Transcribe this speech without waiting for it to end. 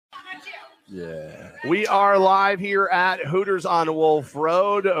Yeah. We are live here at Hooters on Wolf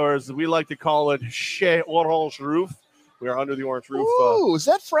Road, or as we like to call it, Chez Orange Roof. We are under the orange roof. Ooh, is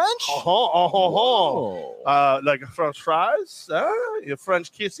that French? Like French fries, your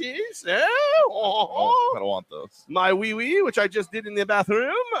French kisses. I don't want those. My wee, which I just did in the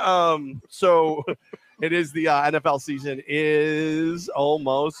bathroom. So it is the NFL season is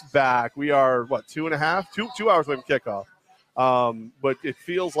almost back. We are, 2 hours away from kickoff. But it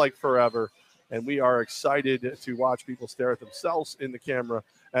feels like forever. And we are excited to watch people stare at themselves in the camera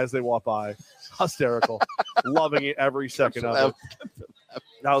as they walk by. Hysterical. Loving it every second of it.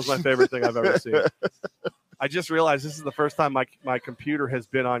 That was my favorite thing I've ever seen. I just realized this is the first time my computer has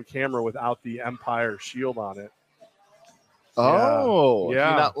been on camera without the Empire shield on it. Oh, yeah.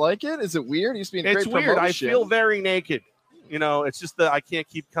 Do you not like it? Is it weird? It used to be It's great weird. promotion. I feel very naked. It's just that I can't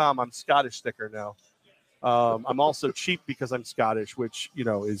keep calm. I'm Scottish sticker now. I'm also cheap because I'm Scottish, which,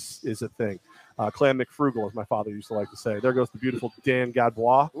 is a thing. Clan McFrugal, as my father used to like to say. There goes the beautiful Dan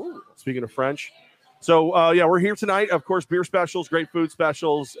Gadbois, speaking of French. So, we're here tonight. Of course, beer specials, great food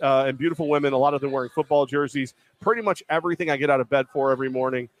specials, and beautiful women, a lot of them wearing football jerseys. Pretty much everything I get out of bed for every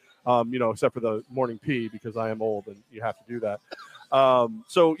morning, except for the morning pee because I am old and you have to do that.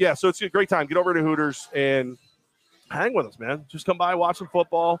 So it's a great time. Get over to Hooters and hang with us, man. Just come by, watch some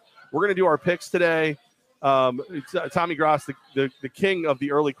football. We're going to do our picks today. Tommy Gross, the king of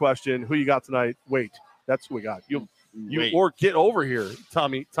the early question. Who you got tonight? Wait, that's who we got. You or get over here,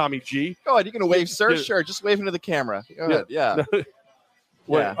 Tommy G. Go ahead. You're going to wave, sir? Sure. Just wave into the camera. Go ahead. Yeah.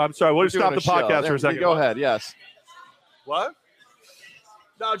 Wait, I'm sorry. We'll stop the podcast for a second. Go ahead. Yes. What?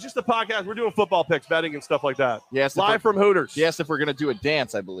 No, just the podcast. We're doing football picks, betting, and stuff like that. Yes. Live from Hooters. Yes, if we're going to do a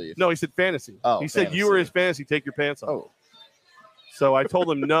dance, I believe. No, he said fantasy. Oh, he said you were his fantasy. Take your pants off. Oh. So I told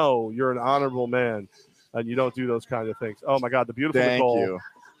him, no, you're an honorable man. And you don't do those kind of things. Oh, my God, the beautiful Nicole. Thank you.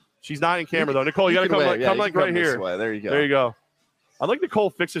 She's not in camera, though. Nicole, you got to come right here. There you go. There you go. I like Nicole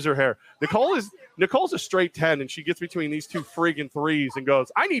fixes her hair. Nicole's a straight 10, and she gets between these two friggin' threes and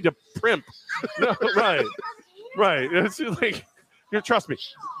goes, I need to primp. No, right. It's like, trust me,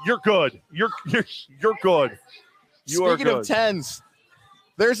 you're good. You're good. You are good. Speaking of 10s,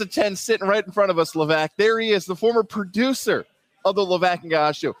 there's a 10 sitting right in front of us, Levack. There he is, the former producer of the Levack and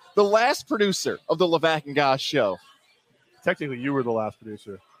Goz show. The last producer of the Levack and Goz show. Technically, you were the last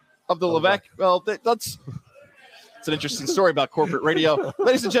producer. Of the Levack. Well, that's an interesting story about corporate radio.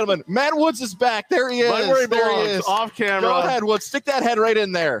 Ladies and gentlemen, Matt Woods is back. There he is. Right where he there belongs, he is. Off camera. Go ahead, Woods. Stick that head right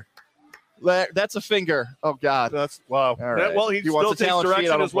in there. That's a finger. Oh, God. That's wow. Right. Well, he still takes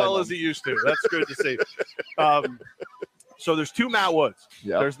direction as well as he used to. That's good to see. So there's two Matt Woods.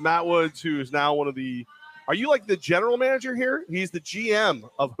 Yep. There's Matt Woods, who is now one of the – are you like the general manager here? He's the GM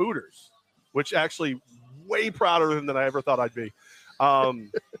of Hooters, which actually way prouder of him than I ever thought I'd be.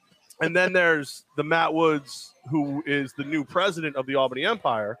 And then there's the Matt Woods, who is the new president of the Albany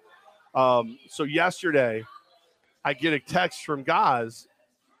Empire. So yesterday, I get a text from Goz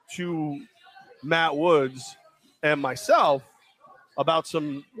to Matt Woods and myself about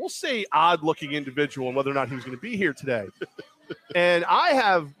some, we'll say, odd-looking individual and whether or not he was going to be here today. And I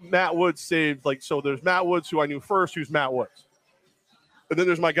have Matt Woods saved, so there's Matt Woods, who I knew first, who's Matt Woods. And then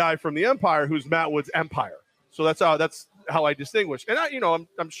there's my guy from the Empire, who's Matt Woods Empire. So that's how I distinguish. And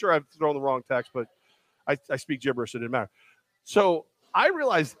I'm sure I've thrown the wrong text, but I speak gibberish, so it didn't matter. So I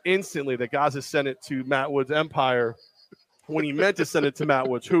realized instantly that Goz has sent it to Matt Woods Empire when he meant to send it to Matt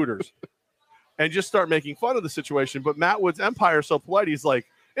Woods Hooters. And just start making fun of the situation. But Matt Woods Empire is so polite, he's like,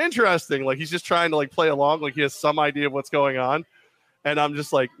 interesting. Like, he's just trying to play along, like he has some idea of what's going on. And I'm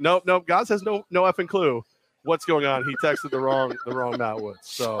just like, nope. Goz has no effing clue what's going on. He texted the wrong Matt Woods.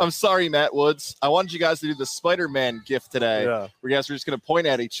 So I'm sorry, Matt Woods. I wanted you guys to do the Spider-Man gift today. Yeah. Where you guys were just going to point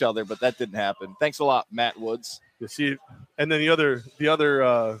at each other, but that didn't happen. Thanks a lot, Matt Woods. You see, and then the other.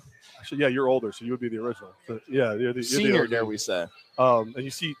 Actually, yeah, you're older, so you would be the original. So, yeah, you're the senior, dare we say? And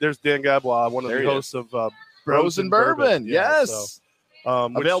you see, there's Dan Gadbois, one of the hosts of Bros and Bourbon. Yeah, yes.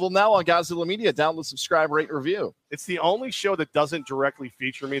 Available now on Godzilla Media. Download, subscribe, rate, review. It's the only show that doesn't directly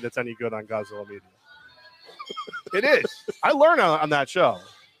feature me that's any good on Godzilla Media. It is. I learn on that show.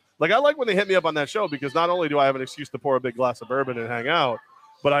 I like when they hit me up on that show because not only do I have an excuse to pour a big glass of bourbon and hang out,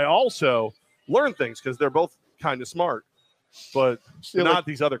 but I also learn things because they're both kind of smart. But not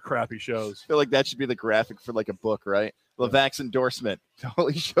these other crappy shows. I feel like that should be the graphic for a book, right? Levack's endorsement. The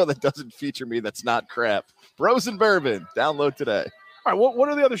only show that doesn't feature me that's not crap. Bros and Bourbon. Download today. All right, what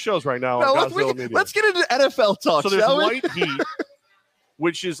are the other shows right now on Godzilla Media? Let's get into NFL talk, so there's shall we? White Heat,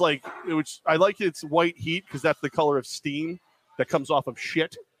 which I like it's white heat because that's the color of steam that comes off of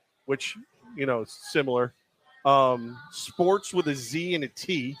shit, which, is similar. Sports with a Z and a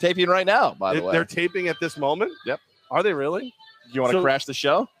T. Taping right now, by the way. They're taping at this moment? Yep. Are they really? You want to crash the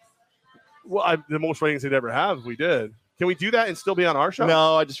show? Well, the most ratings they'd ever have if we did. Can we do that and still be on our show?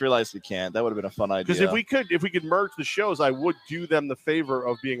 No, I just realized we can't. That would have been a fun idea. Because if we could merge the shows, I would do them the favor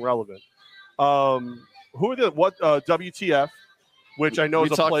of being relevant. Who are WTF, which I know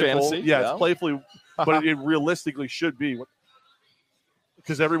is a playful. Fantasy, yeah, it's playfully, but it realistically should be.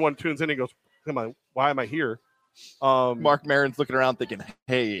 Because everyone tunes in and goes, come on, why am I here? Mark Maron's looking around thinking,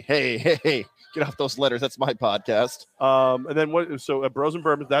 hey, get off those letters. That's my podcast. And then what? So Bros and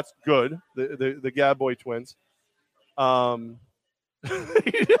Bourbons, that's good. The Gab Boy twins. And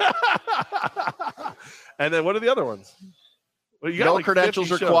then what are the other ones? Well, you got no like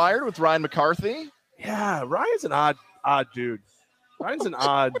credentials required with Ryan McCarthy. Yeah, Ryan's an odd dude. Ryan's an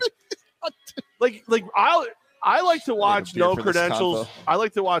odd. like I like to watch no credentials. I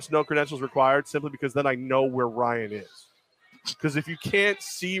like to watch no credentials required simply because then I know where Ryan is. Because if you can't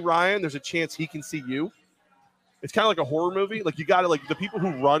see Ryan, there's a chance he can see you. It's kind of like a horror movie. Like you got to the people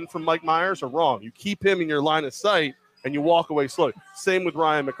who run from Mike Myers are wrong. You keep him in your line of sight and you walk away slowly. Same with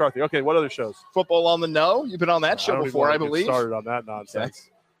Ryan McCarthy. Okay, what other shows? Football on the No. You've been on that show before, I believe. Started on that nonsense.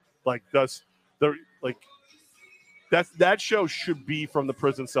 Okay. That show should be from the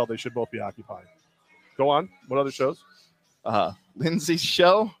prison cell. They should both be occupied. Go on. What other shows? Lindsay's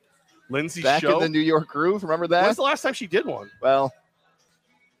show. Back in the New York Groove. Remember that? When's the last time she did one? Well,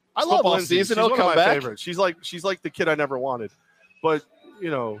 I love Lindsay. Season. She's one of my favorites. She's like the kid I never wanted, but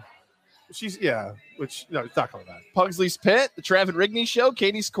it's not coming back. Pugsley's Pit, the Travis Rigney Show,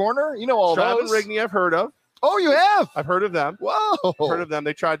 Katie's Corner. You know all Travis those. Rigney, I've heard of. Oh, you have? I've heard of them. Whoa. I've heard of them.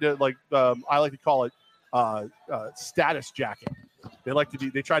 They tried to I like to call it status jacking.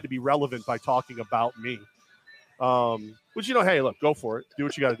 They tried to be relevant by talking about me. Which hey, look, go for it. Do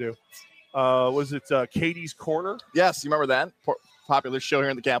what you got to do. Was it Katie's Corner? Yes, you remember that popular show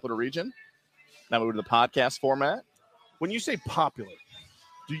here in the Capital Region. Now we go to the podcast format. When you say popular,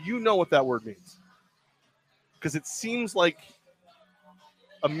 do you know what that word means? Because it seems like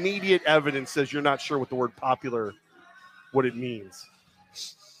immediate evidence says you're not sure what the word popular, what it means.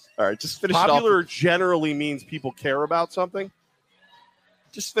 All right, just finish popular it off. Generally means people care about something.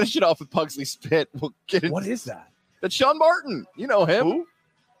 Just finish it off with Pugsley's Pit. We'll get it. What is that? That's Sean Martin. You know him. Who?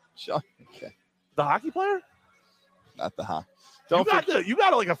 Sean. Okay. The hockey player? Not the hockey. You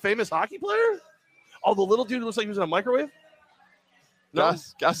got like a famous hockey player? Oh, the little dude who looks like he was in a microwave? No.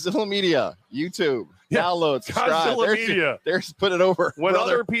 Godzilla Media, YouTube, download, subscribe. Godzilla Media. There's put it over. When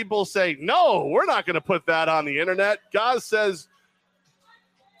other people say, no, we're not going to put that on the internet, Goz says,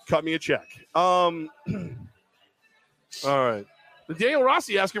 cut me a check. All right. Daniel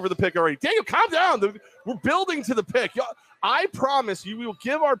Rossi asking for the pick already. Daniel, calm down. We're building to the pick. I promise you we will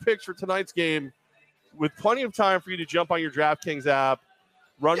give our picks for tonight's game with plenty of time for you to jump on your DraftKings app,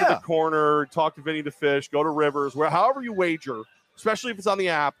 run to the corner, talk to Vinny the Fish, go to Rivers, however you wager, especially if it's on the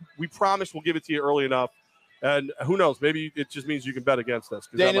app. We promise we'll give it to you early enough. And who knows? Maybe it just means you can bet against us.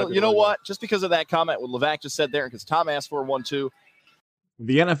 Daniel, you know what? Just because of that comment, what Levack just said there, and because Tom asked for 1-2,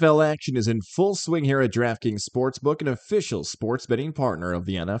 The NFL action is in full swing here at DraftKings Sportsbook, an official sports betting partner of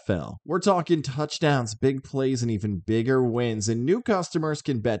the NFL. We're talking touchdowns, big plays, and even bigger wins, and new customers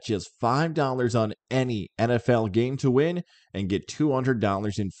can bet just $5 on any NFL game to win and get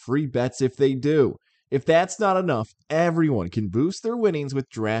 $200 in free bets if they do. If that's not enough, everyone can boost their winnings with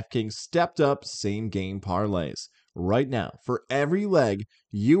DraftKings stepped-up same-game parlays. Right now, for every leg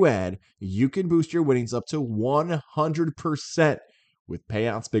you add, you can boost your winnings up to 100%. With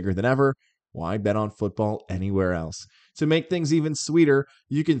payouts bigger than ever, why bet on football anywhere else? To make things even sweeter,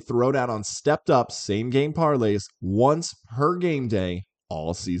 you can throw down on stepped-up same-game parlays once per game day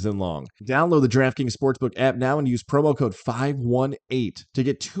all season long. Download the DraftKings Sportsbook app now and use promo code 518 to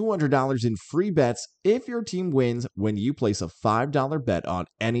get $200 in free bets if your team wins when you place a $5 bet on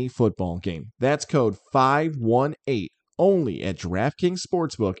any football game. That's code 518. Only at DraftKings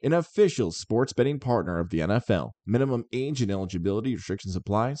Sportsbook, an official sports betting partner of the NFL. Minimum age and eligibility restrictions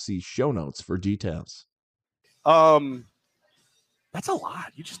apply. See show notes for details. That's a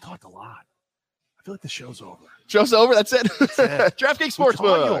lot. You just talked a lot. I feel like the show's over. Show's over. That's it. DraftKings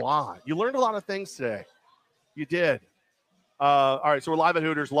Sportsbook. You a lot. You learned a lot of things today. You did. All right, so we're live at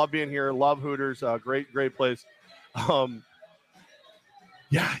Hooters. Love being here. Love Hooters. Great place. Yeah,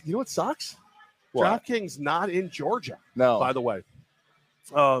 you know what sucks? What? DraftKings not in Georgia. No. By the way.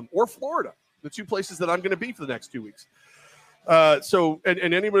 Or Florida. The two places that I'm going to be for the next 2 weeks. So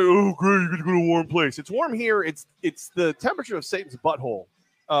anybody, oh, great, you're going to go to a warm place. It's warm here. It's the temperature of Satan's butthole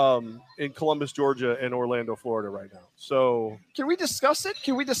in Columbus, Georgia, and Orlando, Florida right now. So can we discuss it?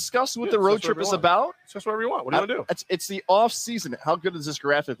 Can we discuss what the road trip is about? Discuss whatever you want. What do you want to do? It's the off season. How good does this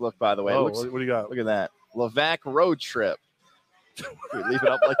graphic look, by the way? Oh, what do you got? Look at that. Levack road trip. Can we leave it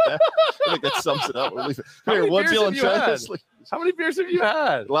up like that? I think that sums it up. We'll leave it. How many beers have you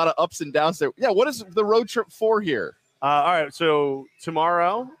had? A lot of ups and downs there. Yeah, what is the road trip for here? All right, so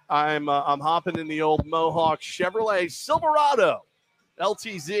tomorrow I'm hopping in the old Mohawk Chevrolet Silverado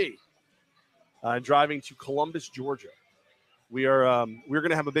LTZ and driving to Columbus, Georgia. We're going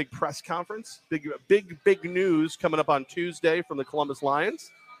to have a big press conference, big news coming up on Tuesday from the Columbus Lions.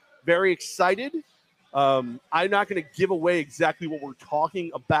 Very excited. I'm not going to give away exactly what we're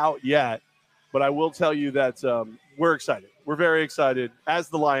talking about yet, but I will tell you that we're excited. We're very excited as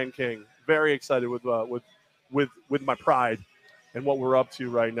the Lion King. Very excited with my pride and what we're up to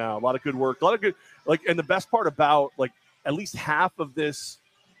right now. A lot of good work. A lot of good and the best part about at least half of this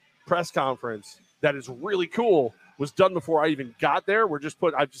press conference that is really cool was done before I even got there. I'm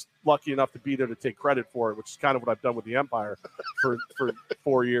just lucky enough to be there to take credit for it, which is kind of what I've done with the Empire for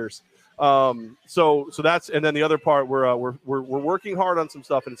 4 years. So that's, and then the other part, we're working hard on some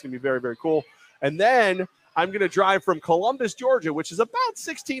stuff, and it's gonna be very, very cool. And then I'm gonna drive from Columbus, Georgia, which is about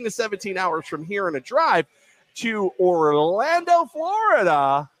 16 to 17 hours from here in a drive, to Orlando,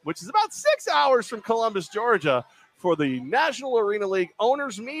 Florida, which is about 6 hours from Columbus, Georgia, for the National Arena League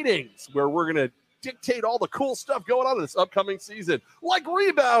owners meetings, where we're gonna dictate all the cool stuff going on in this upcoming season, like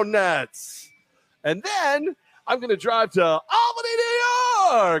rebound nets. And then I'm going to drive to Albany, New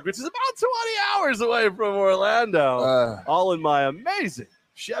York, which is about 20 hours away from Orlando, all in my amazing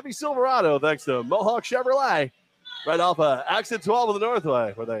Chevy Silverado, thanks to Mohawk Chevrolet, right off Exit 12 of the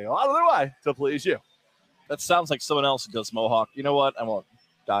Northway, where they go out of their way to please you. That sounds like someone else who does Mohawk. You know what? I won't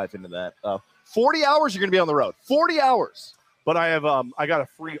dive into that. 40 hours you're going to be on the road. 40 hours. But I have I got a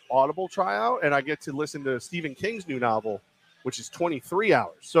free Audible tryout, and I get to listen to Stephen King's new novel, which is 23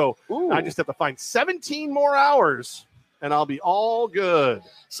 hours. So I just have to find 17 more hours, and I'll be all good.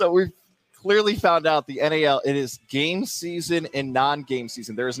 So we've clearly found out the NAL, it is game season and non-game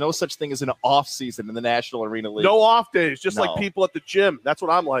season. There is no such thing as an off season in the National Arena League. No off days, just like people at the gym. That's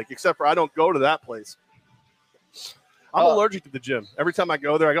what I'm like, except for I don't go to that place. I'm allergic to the gym. Every time I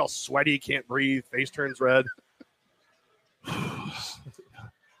go there, I get all sweaty, can't breathe, face turns red.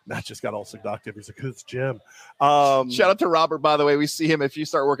 Matt just got all seductive. He's like, "It's Jim." Shout out to Robert, by the way. We see him if you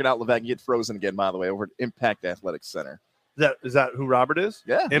start working out, Levack, you get frozen again, by the way, over at Impact Athletic Center. Is that who Robert is?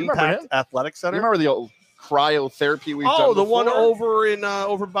 Yeah, Impact Athletic Center. You remember the old cryotherapy we've done? Oh, the before? one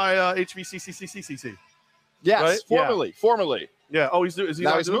over by HVCCCCC. Yes, right? formerly. Yeah. Oh, he's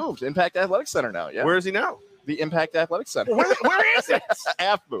moved. Impact Athletic Center now. Yeah. Where is he now? The Impact Athletic Center. Where is it?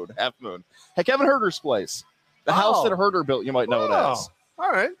 Half Moon. Hey, Kevin Herter's place. The house that Herter built, you might know it as.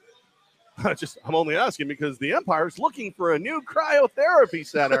 All right. I'm only asking because the Empire is looking for a new cryotherapy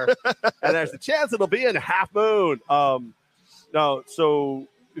center, and there's a chance it'll be in Half Moon. No, so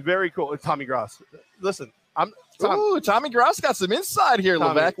very cool. Tommy Gross. Listen, Tommy Gross got some inside here,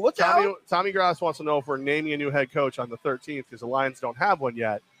 Levack. Look out. Tommy Gross wants to know if we're naming a new head coach on the 13th because the Lions don't have one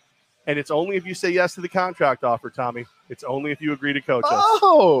yet. And it's only if you say yes to the contract offer, Tommy. It's only if you agree to coach us.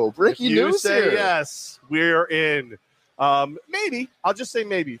 Oh, breaking news say here. Yes, we're in. Maybe. I'll just say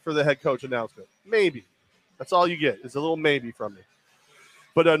maybe for the head coach announcement. Maybe. That's all you get is a little maybe from me.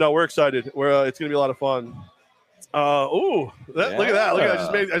 But no, we're excited. It's going to be a lot of fun. Look at that. Look at that. I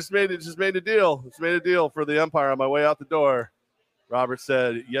just made a deal. Just made a deal for the Empire on my way out the door. Robert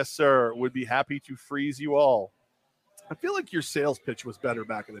said, "Yes, sir. Would be happy to freeze you all." I feel like your sales pitch was better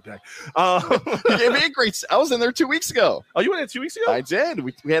back in the day. You gave me a great. I was in there 2 weeks ago. Oh, you went in 2 weeks ago? I did.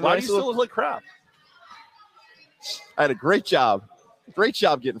 We had. Why do you still look like crap? I had a great job. Great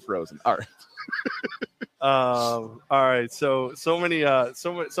job getting frozen. All right. All right. So much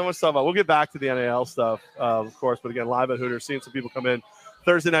stuff. We'll get back to the NAL stuff, of course. But again, live at Hooters, seeing some people come in.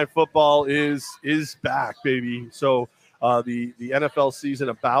 Thursday Night Football is back, baby. So the NFL season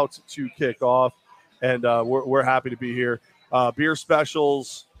about to kick off. And we're happy to be here. Beer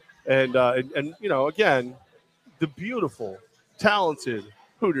specials, and you know, again, the beautiful, talented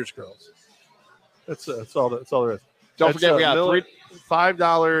Hooters girls. That's all there is. Don't forget, we got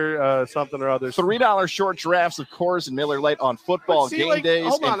 $5 something or other. $3 short drafts of Coors and Miller Lite on football game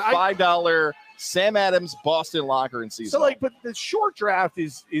days, and $5 Sam Adams Boston Lager in season. So but the short draft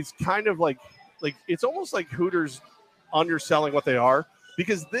is kind of like it's almost like Hooters underselling what they are,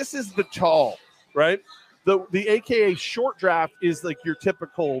 because this is the tall. Right, the AKA short draft is like your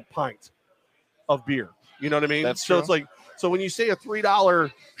typical pint of beer. You know what I mean? That's true. So it's like, so when you say a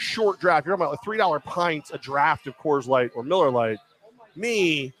 $3 short draft, you're talking about a $3 pint, a draft of Coors Light or Miller Lite.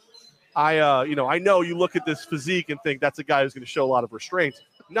 Me, I know you look at this physique and think that's a guy who's going to show a lot of restraint.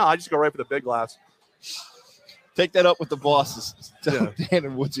 No, I just go right for the big glass. Take that up with the bosses. Tell Yeah. Dan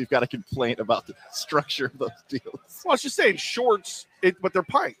and Woods you've got a complaint about the structure of those deals. Well, I was just saying shorts, but they're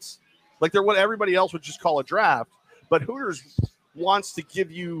pints. Like they're what everybody else would just call a draft. But Hooters wants to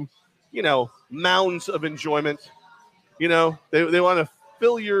give you, mounds of enjoyment. They want to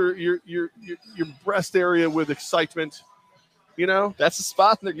fill your breast area with excitement. That's the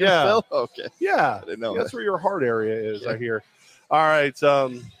spot they're going to fill? Okay. Yeah. I didn't know That's that. where your heart area is, Yeah. I hear. All right.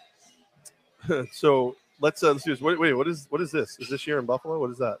 So let's do this. Wait, what is this? Is this year in Buffalo? What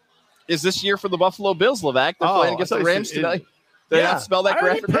is that? Is this year for the Buffalo Bills, Levack? They're playing against the Rams tonight. Did I not spell that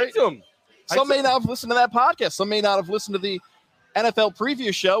graphic right? Them. Some may not have listened to that podcast. Some may not have listened to the NFL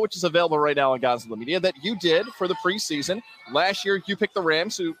preview show, which is available right now on Godzilla Media, that you did for the preseason. Last year, you picked the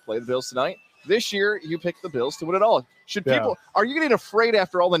Rams, who play the Bills tonight. This year, you picked the Bills to win it all. Are you getting afraid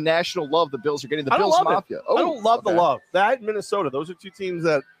after all the national love the Bills are getting? The Bills Mafia. I don't love the love. That and Minnesota. Those are two teams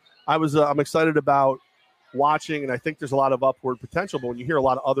that I'm excited about watching, and I think there's a lot of upward potential. But when you hear a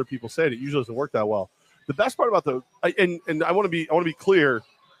lot of other people say it usually doesn't work that well. The best part about and I want to be clear.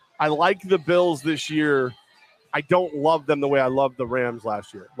 I like the Bills this year. I don't love them the way I loved the Rams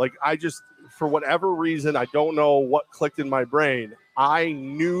last year. Like I just, for whatever reason, I don't know what clicked in my brain. I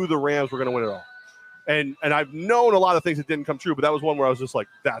knew the Rams were going to win it all. And I've known a lot of things that didn't come true, but that was one where I was just like,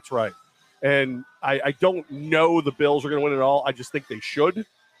 that's right. And I don't know the Bills are going to win it all. I just think they should.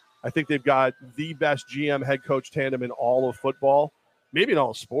 I think they've got the best GM head coach tandem in all of football, maybe in all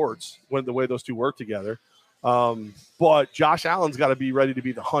of sports, when the way those two work together. But Josh Allen's got to be ready to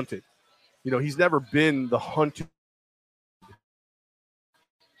be the hunted. He's never been the hunted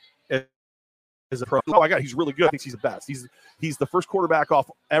as a pro. Oh my God, he's really good. I think he's the best. He's the first quarterback off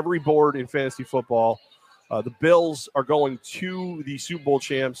every board in fantasy football. The Bills are going to the Super Bowl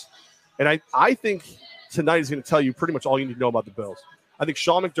champs. And I think tonight is going to tell you pretty much all you need to know about the Bills. I think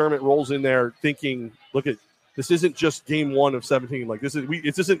Sean McDermott rolls in there thinking, look at this isn't just game 1 of 17. Like this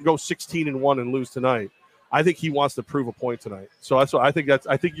isn't go 16-1 and lose tonight. I think he wants to prove a point tonight. So that's what I think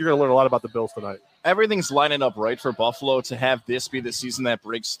you're going to learn a lot about the Bills tonight. Everything's lining up right for Buffalo to have this be the season that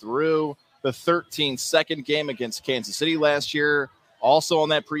breaks through. The 13-second game against Kansas City last year. Also on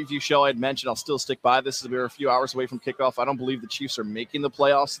that preview show I had mentioned, I'll still stick by this as we are a few hours away from kickoff. I don't believe the Chiefs are making the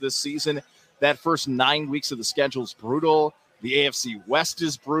playoffs this season. That first 9 weeks of the schedule is brutal. The AFC West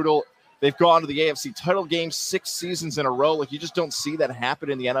is brutal. They've gone to the AFC title game 6 seasons in a row. Like, you just don't see that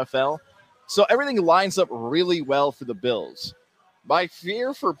happen in the NFL. So everything lines up really well for the Bills. My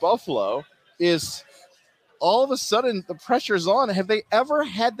fear for Buffalo is all of a sudden the pressure's on. Have they ever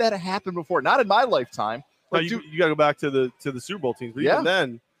had that happen before? Not in my lifetime. Like, you got to go back to the Super Bowl teams. But even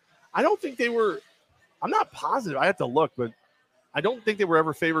then, I don't think they were – I'm not positive. I have to look, but I don't think they were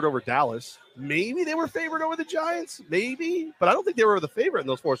ever favored over Dallas. Maybe they were favored over the Giants. Maybe. But I don't think they were the favorite in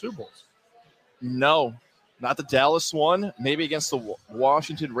those 4 Super Bowls. No. Not the Dallas one. Maybe against the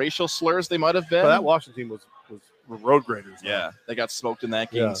Washington racial slurs they might have been. But that Washington team was road graders. Yeah, they got smoked in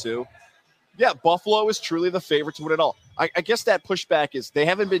that game too. Yeah, Buffalo is truly the favorite to win it all. I guess that pushback is they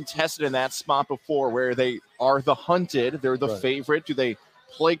haven't been tested in that spot before where they are the hunted. They're the favorite. Do they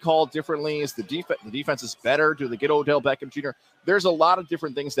play call differently? Is the defense is better? Do they get Odell Beckham Jr.? There's a lot of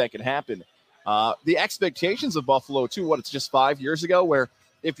different things that can happen. The expectations of Buffalo too, it's just 5 years ago where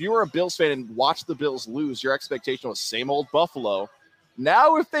if you were a Bills fan and watched the Bills lose, your expectation was same old Buffalo.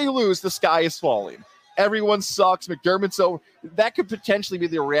 Now, if they lose, the sky is falling. Everyone sucks. McDermott's over. That could potentially be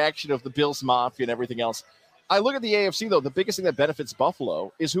the reaction of the Bills Mafia and everything else. I look at the AFC, though. The biggest thing that benefits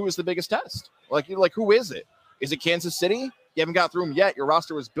Buffalo is who is the biggest test. Like who is it? Is it Kansas City? You haven't got through them yet. Your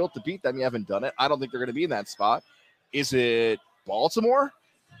roster was built to beat them. You haven't done it. I don't think they're going to be in that spot. Is it Baltimore?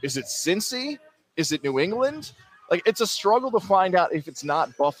 Is it Cincy? Is it New England? Like, it's a struggle to find out if it's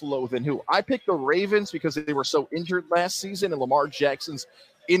not Buffalo, then who. I picked the Ravens because they were so injured last season, and Lamar Jackson's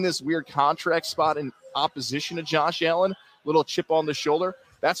in this weird contract spot in opposition to Josh Allen, little chip on the shoulder.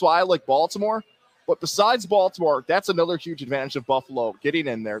 That's why I like Baltimore. But besides Baltimore, that's another huge advantage of Buffalo getting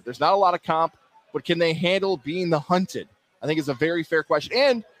in there. There's not a lot of comp, but can they handle being the hunted? I think it's a very fair question.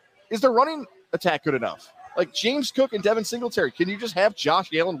 And is their running attack good enough? Like James Cook and Devin Singletary, can you just have Josh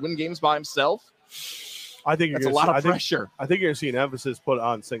Allen win games by himself? I think that's a lot of pressure. I think you're going to see an emphasis put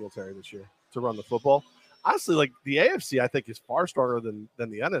on Singletary this year to run the football. Honestly, like the AFC, I think is far stronger than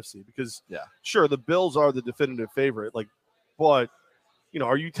the NFC because, sure, the Bills are the definitive favorite. Like, but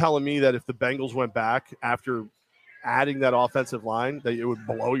are you telling me that if the Bengals went back after adding that offensive line, that it would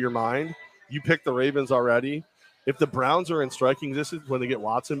blow your mind? You picked the Ravens already. If the Browns are in striking distance when they get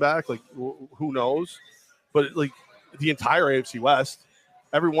Watson back, like who knows? But like the entire AFC West.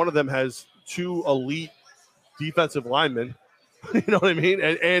 Every one of them has 2 elite defensive linemen. You know what I mean?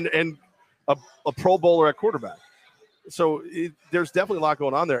 And a Pro Bowler at quarterback. So there's definitely a lot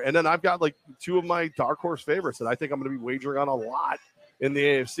going on there. And then I've got like 2 of my dark horse favorites that I think I'm going to be wagering on a lot in the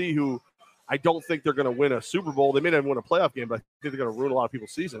AFC, who I don't think they're going to win a Super Bowl. They may not even win a playoff game, but I think they're going to ruin a lot of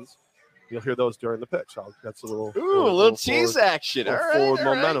people's seasons. You'll hear those during the pitch. That's a little tease action. Forward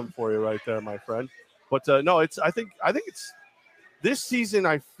momentum for you right there, my friend. But no, I think it's this season.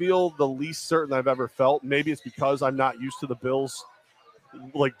 I feel the least certain I've ever felt. Maybe it's because I'm not used to the Bills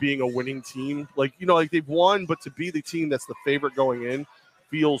like being a winning team. Like, you know, like they've won, but to be the team that's the favorite going in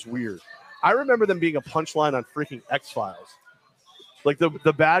feels weird. I remember them being a punchline on freaking X-Files. Like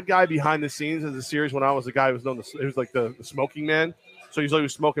the bad guy behind the scenes of the series when I was the guy who was known as, it was like the smoking man. So he's like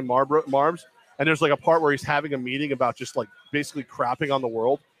smoking Marbs. And there's like a part where he's having a meeting about just like basically crapping on the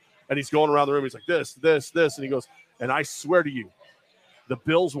world. And he's going around the room. He's like this. And he goes, and I swear to you, the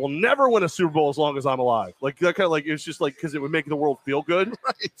Bills will never win a Super Bowl as long as I'm alive. Like that kind of like, it's just like, because it would make the world feel good.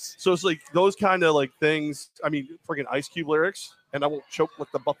 Right. So it's like those kind of like things. I mean, freaking Ice Cube lyrics, and I won't choke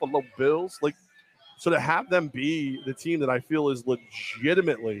with the Buffalo Bills. Like, so to have them be the team that I feel is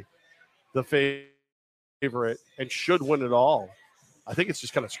legitimately the favorite and should win it all, I think it's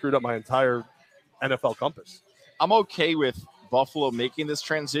just kind of screwed up my entire NFL compass. I'm okay with Buffalo making this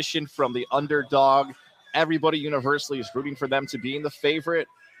transition from the underdog. Everybody universally is rooting for them to being the favorite.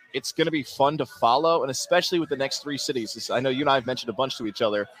 It's going to be fun to follow, and especially with the next 3 cities. I know you and I have mentioned a bunch to each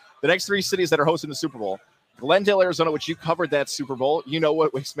other. The next 3 cities that are hosting the Super Bowl. Glendale, Arizona, which you covered that Super Bowl. You know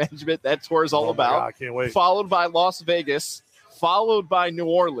what Waste Management, that tour is all about. God, I can't wait. Followed by Las Vegas, followed by New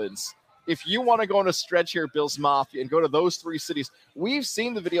Orleans. If you want to go on a stretch here, Bills Mafia, and go to those 3 cities, we've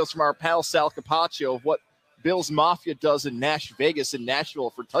seen the videos from our pal Sal Capaccio of what Bills Mafia does in Vegas and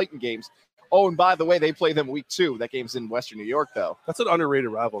Nashville for Titan games. Oh, and by the way, they play them week 2. That game's in Western New York, though. That's an underrated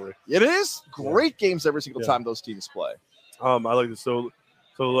rivalry. It is. Great games every single time those teams play. I like this. So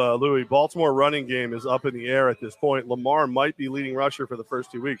Louis, Baltimore running game is up in the air at this point. Lamar might be leading rusher for the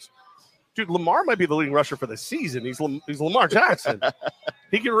first 2 weeks. Dude, Lamar might be the leading rusher for the season. He's Lamar Jackson.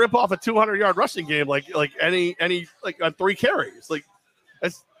 He can rip off a 200-yard rushing game like any like on 3 carries. Like,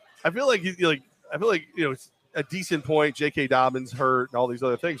 I feel like you know, it's a decent point. J.K. Dobbins hurt and all these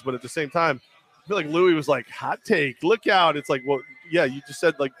other things, but at the same time, I feel like Louis was like, hot take, look out. It's like, well, yeah, you just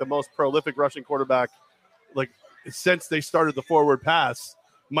said like the most prolific rushing quarterback, like since they started the forward pass,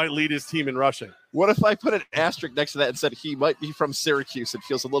 might lead his team in rushing. What if I put an asterisk next to that and said he might be from Syracuse and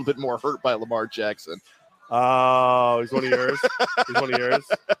feels a little bit more hurt by Lamar Jackson? Oh, he's one of yours.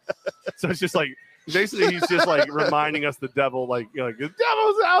 So it's just like, basically he's just like reminding us the devil, like, you know, like the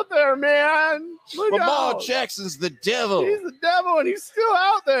devil's out there, man. Lamar Jackson's the devil. He's the devil, and he's still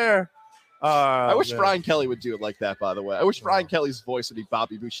out there. I wish Brian Kelly would do it like that, by the way. I wish Brian Kelly's voice would be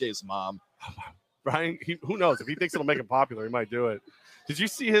Bobby Boucher's mom. Brian, who knows? If he thinks it'll make him popular, he might do it. Did you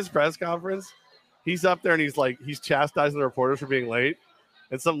see his press conference? He's up there and he's chastising the reporters for being late.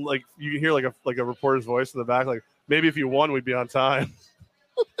 And some like you can hear like a reporter's voice in the back, like, maybe if you won, we'd be on time.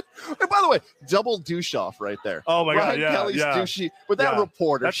 And by the way, double douche off right there. Oh my Brian God, yeah, Kelly's douchey. But that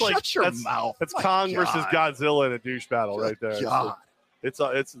reporter, that's shut your mouth. That's Kong versus Godzilla in a douche battle right there. God. It's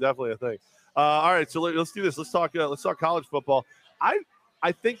definitely a thing. All right, so let's do this. Let's talk college football.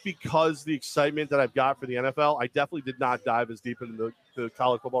 I think because the excitement that I've got for the NFL, I definitely did not dive as deep into the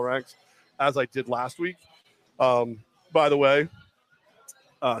college football ranks as I did last week. By the way,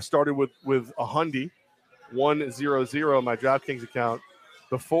 started with a Hundy, 100 on my DraftKings account.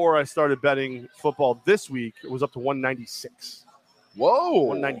 Before I started betting football this week, it was up to 196. Whoa,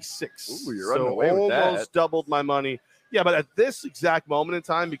 196. Ooh, you're running away with that. Almost doubled my money. Yeah, but at this exact moment in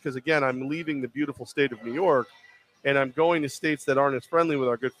time, because again, I'm leaving the beautiful state of New York, and I'm going to states that aren't as friendly with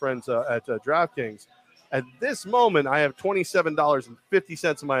our good friends at DraftKings. At this moment, I have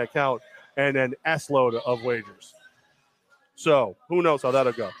 $27.50 in my account and an S-load of wagers. So who knows how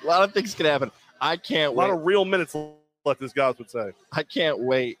that'll go? A lot of things can happen. I can't wait. A lot of real minutes left, as Goz would say. I can't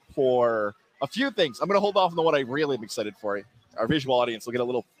wait for a few things. I'm going to hold off on the one I really am excited for. Our visual audience will get a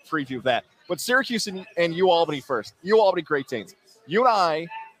little preview of that. But Syracuse and UAlbany first. UAlbany Great Danes. You and I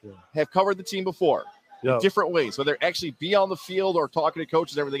have covered the team before in different ways, whether actually be on the field or talking to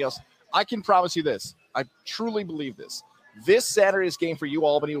coaches and everything else. I can promise you this. I truly believe this. This Saturday's game for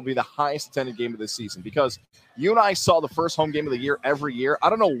UAlbany will be the highest attended game of this season because you and I saw the first home game of the year every year. I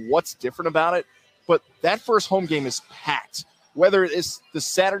don't know what's different about it, but that first home game is packed. Whether it's the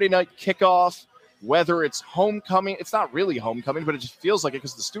Saturday night kickoff, whether it's homecoming, it's not really homecoming, but it just feels like it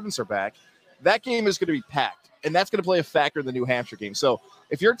because the students are back. that game is going to be packed, and that's going to play a factor in the New Hampshire game. So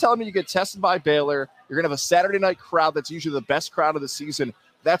if you're telling me you get tested by Baylor, you're going to have a Saturday night crowd that's usually the best crowd of the season.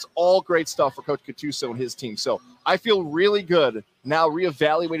 That's all great stuff for Coach Gattuso and his team. So I feel really good now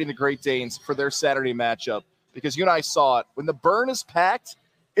reevaluating the Great Danes for their Saturday matchup, because you and I saw it. When the burn is packed,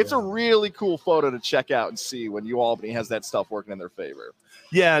 it's a really cool photo to check out and see when Albany has that stuff working in their favor.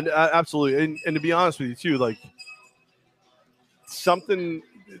 Yeah, and, absolutely. And to be honest with you, too, like something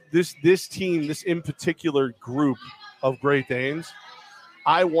 – this team, this in particular group of Great Danes,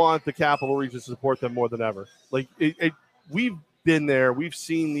 I want the Capital Region to support them more than ever. Like we've been there, we've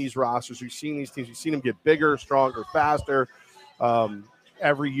seen these rosters, we've seen these teams, we've seen them get bigger, stronger, faster.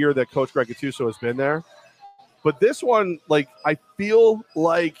 Every year that Coach Greg Gattuso has been there, but this one, like I feel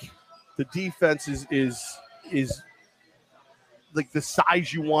like the defense is like the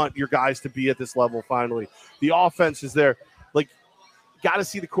size you want your guys to be at this level. Finally, the offense is there. Like, got to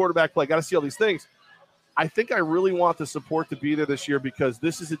see the quarterback play, got to see all these things. I think I really want the support to be there this year, because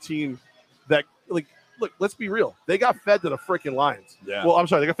this is a team that, like, look, let's be real. They got fed to the freaking Lions. Yeah. Well, I'm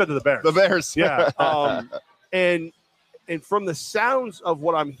sorry, they got fed to the Bears. The Bears. Yeah. And from the sounds of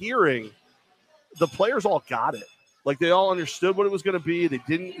what I'm hearing, the players all got it. Like, they all understood what it was going to be. They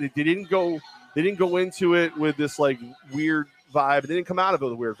didn't go into it with this like weird vibe. They didn't come out of it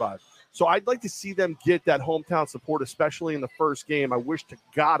with a weird vibe. So I'd like to see them get that hometown support, especially in the first game. I wish to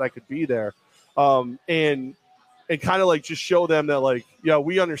God I could be there. And kind of like just show them that, like, yeah,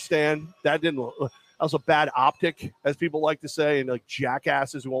 we understand that was a bad optic, as people like to say, and like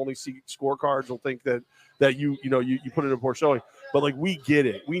jackasses who only see scorecards will think that you put it in poor showing. But like, we get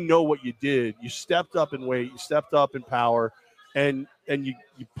it. We know what you did. You stepped up in weight, you stepped up in power, and you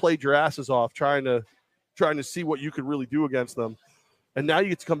played your asses off trying to see what you could really do against them. And now you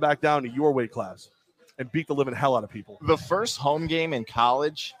get to come back down to your weight class and beat the living hell out of people. The first home game in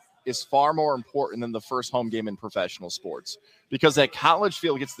college is far more important than the first home game in professional sports, because that college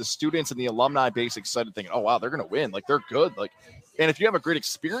field gets the students and the alumni base excited, thinking, oh, wow, they're going to win. Like, they're good. Like, and if you have a great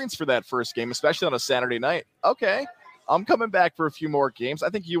experience for that first game, especially on a Saturday night, okay, I'm coming back for a few more games. I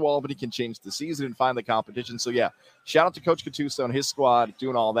think Albany can change the season and find the competition. So, yeah, shout out to Coach Gattuso and his squad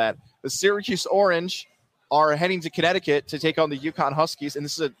doing all that. The Syracuse Orange are heading to Connecticut to take on the UConn Huskies, and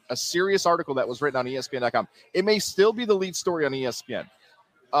this is a serious article that was written on ESPN.com. It may still be the lead story on ESPN.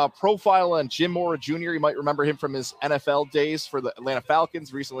 Profile on Jim Mora Jr. You might remember him from his NFL days for the Atlanta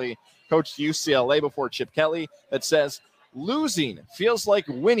Falcons, recently coached UCLA before Chip Kelly, that says, losing feels like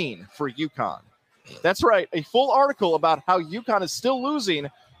winning for UConn. That's right, a full article about how UConn is still losing,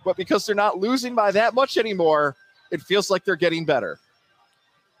 but because they're not losing by that much anymore, it feels like they're getting better.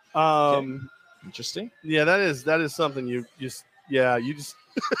 Okay. Interesting. Yeah, that is something you just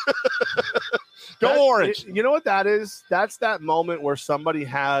go Orange. You know what that is? That's that moment where somebody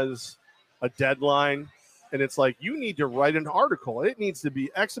has a deadline and it's like, you need to write an article. It needs to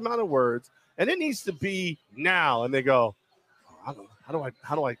be X amount of words and it needs to be now. And they go, oh,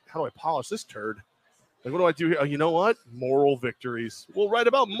 how do I polish this turd? Like, what do I do here? Oh, you know what? Moral victories. We'll write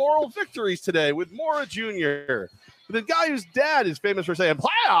about moral victories today with Mora Jr. The guy whose dad is famous for saying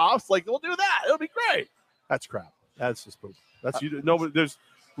playoffs, like, we'll do that. It'll be great. That's crap. That's just poop. That's you. No, there's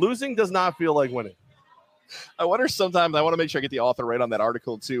losing does not feel like winning. I wonder sometimes, I want to make sure I get the author right on that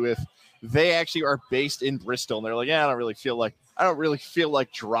article too, if they actually are based in Bristol and they're like, yeah, I don't really feel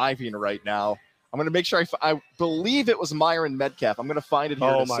like driving right now. I'm going to make sure I believe it was Myron Metcalf. I'm going to find it here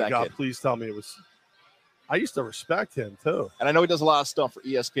in a second. Oh my God, please tell me it was. I used to respect him too. And I know he does a lot of stuff for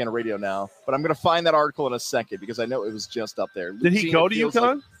ESPN radio now, but I'm going to find that article in a second because I know it was just up there. Did he go to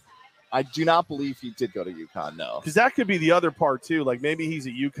UConn? Like, I do not believe he did go to UConn, no. Because that could be the other part too. Like, maybe he's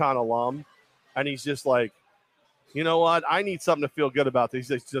a UConn alum and he's just like, you know what? I need something to feel good about this.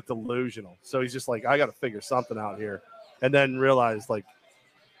 He's just delusional. So he's just like, I got to figure something out here. And then realize, like,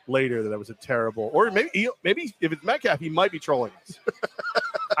 later that it was a terrible, or maybe if it's Metcalf, he might be trolling us.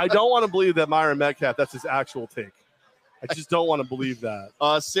 I don't want to believe that Myron Metcalf, that's his actual take. I just don't want to believe that.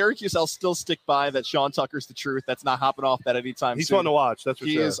 Syracuse, I'll still stick by that Sean Tucker's the truth. That's not hopping off that anytime He's soon. fun to watch. That's for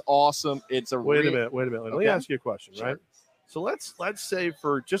sure. He is awesome. It's a Wait a minute. Let me ask you a question, sure. Right? So let's say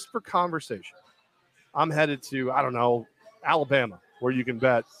for conversation, I'm headed to, I don't know, Alabama, where you can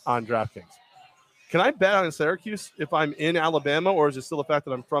bet on DraftKings. Can I bet on Syracuse if I'm in Alabama, or is it still the fact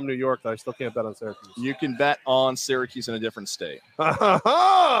that I'm from New York that I still can't bet on Syracuse? You can bet on Syracuse in a different state.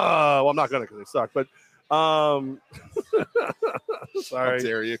 Well, I'm not going to because they suck, but sorry. How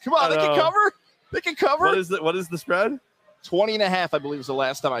dare you? Come on, they can cover. They can cover. What is the spread? 20.5, I believe, was the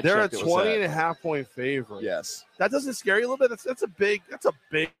last time I checked. They're a 20.5 point favorite. Yes. That doesn't scare you a little bit? That's a big,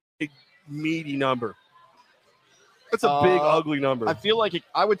 meaty number. That's a big, ugly number. I feel like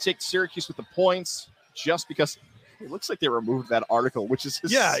I would take Syracuse with the points just because it looks like they removed that article, which is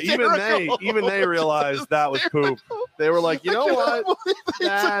hysterical. even they realized that was poop. They were like, you know what?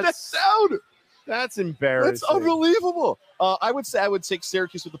 That's embarrassing. That's unbelievable. I would say I would take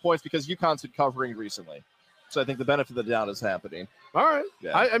Syracuse with the points because UConn's been covering recently. So I think the benefit of the doubt is happening. All right.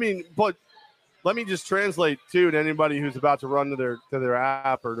 Yeah. I mean, but let me just translate, too, to anybody who's about to run to their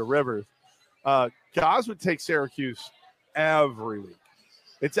app or to Rivers. Goz would take Syracuse every week.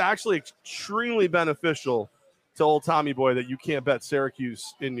 It's actually extremely beneficial to old Tommy Boy that you can't bet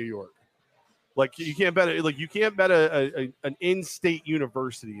Syracuse in New York. Like you can't bet it. Like you can't bet an in-state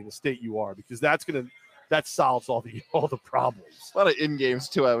university in the state you are, because that solves all the problems. A lot of in games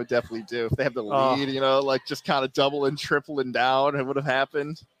too. I would definitely do if they have the lead. Like just kind of doubling, tripling down. It would have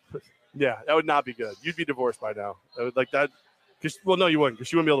happened. Yeah, that would not be good. You'd be divorced by now. That would, like that. Well, no, you wouldn't, because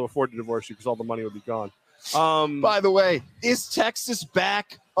she wouldn't be able to afford to divorce you because all the money would be gone. By the way, is Texas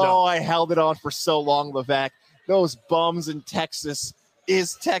back? No. Oh, I held it on for so long, Levack. Those bums in Texas.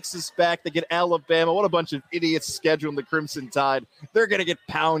 Is Texas back? They get Alabama. What a bunch of idiots scheduling the Crimson Tide. They're going to get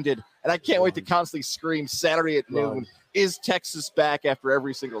pounded. And I can't wait to constantly scream Saturday at noon. Is Texas back after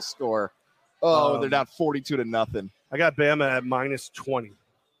every single score? Oh, they're down 42-0. I got Bama at -20.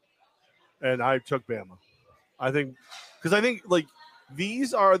 And I took Bama. I think like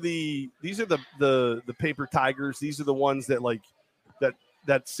these are the paper tigers. These are the ones that like that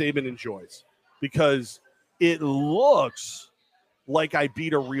Saban enjoys, because it looks like I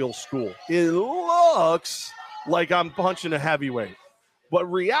beat a real school. It looks like I'm punching a heavyweight, but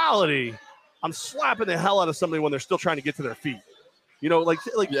reality, I'm slapping the hell out of somebody when they're still trying to get to their feet.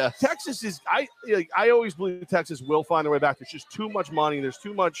 Yeah. Texas is. I always believe Texas will find their way back. There's just too much money. There's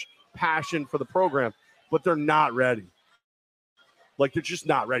too much passion for the program, but they're not ready. Like, they're just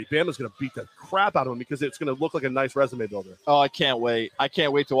not ready. Bama's going to beat the crap out of them because it's going to look like a nice resume builder. Oh, I can't wait. I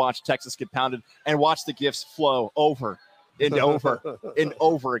can't wait to watch Texas get pounded and watch the gifts flow over and over and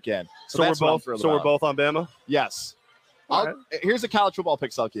over again. So we're both on Bama? Yes. Right. Here's the college football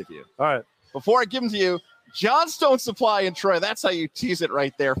picks I'll give you. All right. Before I give them to you, Johnstone Supply in Troy. That's how you tease it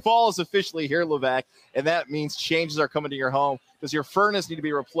right there. Fall is officially here, Levack, and that means changes are coming to your home. Does your furnace need to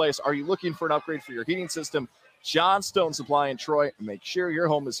be replaced? Are you looking for an upgrade for your heating system? Johnstone Supply in Troy. Make sure your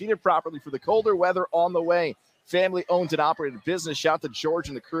home is heated properly for the colder weather on the way. Family-owned and operated business. Shout out to George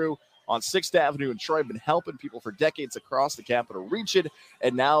and the crew on 6th Avenue in Troy. Been helping people for decades across the capital region,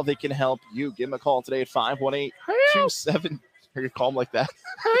 and now they can help you. Give them a call today at 518-27. Are you calm like that?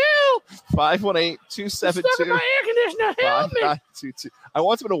 518-272-5522. I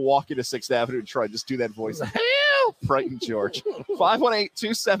want someone to walk into 6th Avenue and try just do that voice. Frighten George.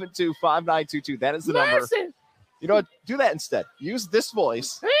 518-272-5922. That is the number. You know what? Do that instead. Use this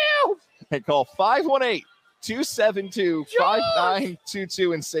voice and call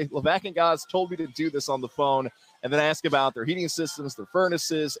 518-272-5922 and say, Levack and Goz told me to do this on the phone. And then ask about their heating systems, their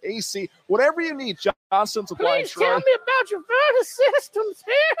furnaces, AC, whatever you need. Johnstone Supply. Please tell me about your furnace systems.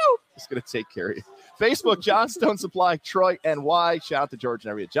 Help! It's going to take care of you. Facebook, Johnstone Supply, Troy, NY. Shout out to George and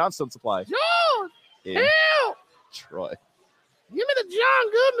everybody. Johnstone Supply. George! In Help! Troy. Give me the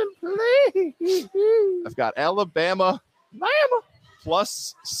John Goodman, please. I've got Alabama. Bama.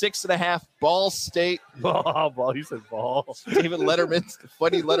 Plus 6.5. Ball State. Ball. You said ball. David Letterman.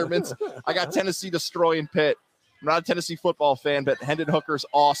 Funny Letterman. I got Tennessee destroying Pitt. I'm not a Tennessee football fan, but Hendon Hooker's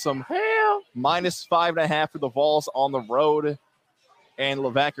awesome. Hell. -5.5 for the Vols on the road. And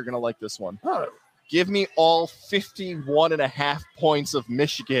Levack, you're going to like this one. Oh. Give me all 51.5 points of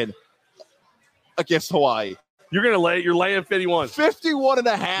Michigan against Hawaii. You're laying 51.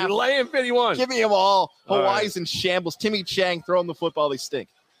 51.5. You're laying 51. Give me them all. All Hawaii's in shambles. Timmy Chang throwing the football. They stink.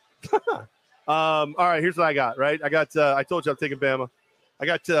 All right, here's what I got, right? I got I told you I'm taking Bama. I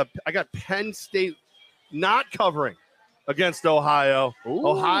got Penn State not covering against Ohio. Ooh.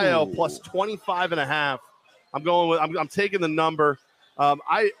 Ohio plus 25.5. I'm taking the number.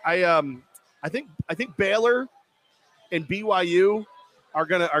 I think Baylor and BYU are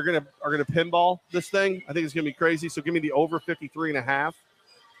gonna pinball this thing. I think it's gonna be crazy. So give me the over 53.5.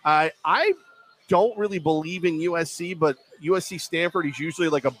 I don't really believe in USC, but USC Stanford is usually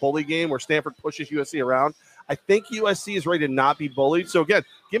like a bully game where Stanford pushes USC around. I think USC is ready to not be bullied. So again,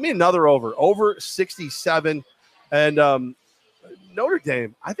 give me another over 67. And Notre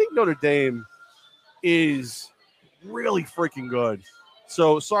Dame. I think Notre Dame is really freaking good.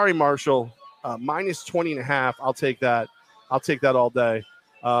 So sorry, Marshall. -20.5. I'll take that. I'll take that all day.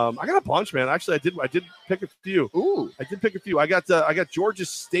 I got a bunch, man. Actually, I did pick a few. Ooh, I did pick a few. I got Georgia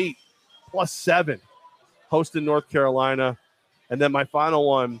State +7, hosting North Carolina, and then my final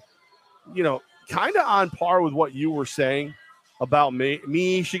one. kind of on par with what you were saying about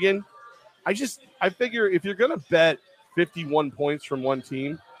Michigan. I figure if you're going to bet 51 points from one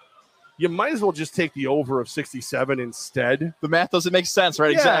team, you might as well just take the over of 67 instead. The math doesn't make sense,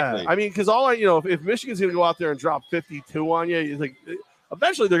 right? Yeah. Exactly. I mean, because if Michigan's going to go out there and drop 52 on you, it's like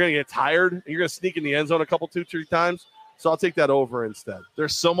eventually they're going to get tired, and you're going to sneak in the end zone a couple, 2-3 times. So I'll take that over instead.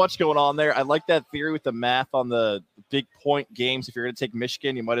 There's so much going on there. I like that theory with the math on the big point games. If you're going to take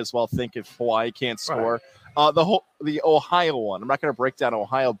Michigan, you might as well think if Hawaii can't score. Right. The Ohio one. I'm not going to break down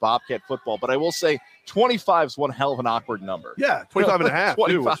Ohio Bobcat football, but I will say 25 is one hell of an awkward number. Yeah, 25 and a half.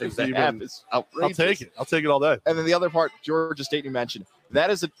 25 and a half is outrageous. I'll take it. I'll take it all day. And then the other part, Georgia State you mentioned,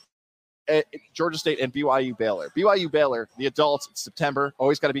 that is Georgia State and BYU Baylor. BYU Baylor, the adults, it's September.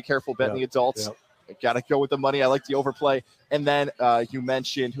 Always got to be careful betting the adults. Yep. Got to go with the money. I like the overplay. And then you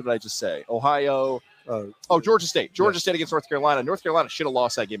mentioned, who did I just say? Ohio. Georgia State. Georgia State against North Carolina. North Carolina should have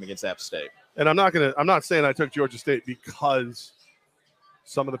lost that game against App State. And I'm not saying I took Georgia State because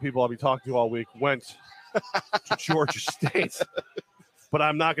some of the people I'll be talking to all week went to Georgia State. But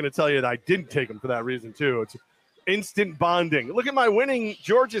I'm not going to tell you that I didn't take them for that reason, too. It's instant bonding. Look at my winning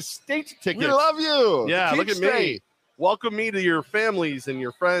Georgia State tickets. We love you. Yeah, look at me. Welcome me to your families and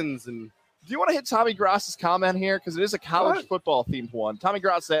your friends. And do you want to hit Tommy Gross's comment here? Because it is a college football themed one. Tommy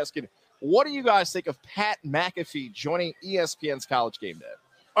Gross is asking, what do you guys think of Pat McAfee joining ESPN's College Game Day?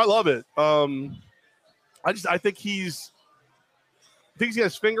 I love it. I think he has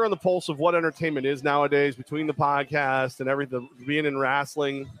his finger on the pulse of what entertainment is nowadays between the podcast and everything, being in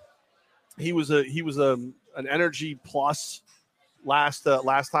wrestling. He was an energy plus last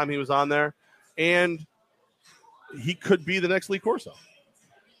time he was on there, and he could be the next Lee Corso.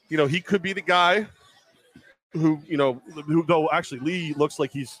 He could be the guy who though actually Lee looks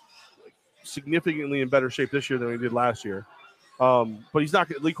like he's significantly in better shape this year than he did last year. But he's not.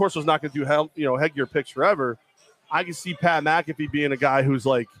 Lee Corso's not going to do headgear picks forever. I can see Pat McAfee being a guy who's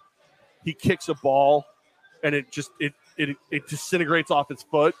like, he kicks a ball, and it disintegrates off his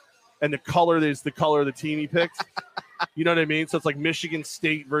foot, and the color is the color of the team he picked. You know what I mean? So it's like Michigan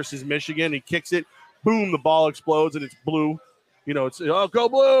State versus Michigan. He kicks it, boom, the ball explodes, and it's blue. It's go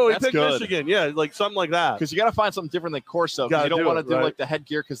blue. He picked Michigan. Yeah, like something like that. Because you got to find something different than Corso. You don't want to do like the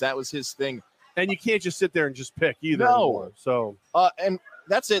headgear because that was his thing. And you can't just sit there and just pick either. No. Anymore, so and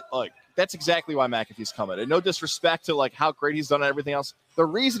that's it. Like that's exactly why McAfee's coming. And no disrespect to like how great he's done and everything else. The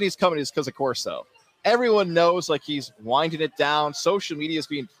reason he's coming is because of Corso. Everyone knows like he's winding it down. Social media is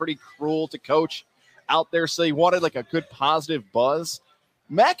being pretty cruel to Coach out there. So he wanted like a good positive buzz.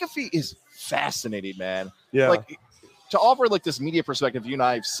 McAfee is fascinating, man. Yeah. Like to offer like this media perspective you and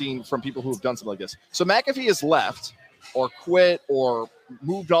I have seen from people who have done something like this. So McAfee has left or quit or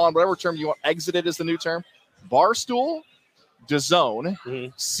moved on, whatever term you want. Exited is the new term. Barstool, DAZN,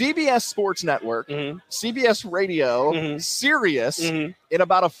 CBS Sports Network, CBS Radio, Sirius. In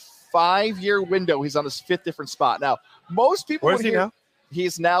about a 5-year window, he's on his 5th different spot. Now, most people where's he now?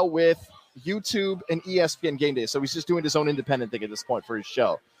 He's now with YouTube and ESPN Game Day, so he's just doing his own independent thing at this point for his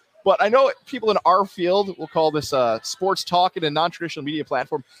show. But I know people in our field will call this sports talk in a non-traditional media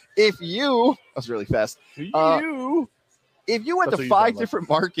platform. That was really fast. If you went to 5 different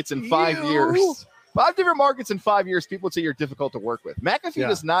markets in 5 years, 5 different markets in 5 years, people would say you're difficult to work with. McAfee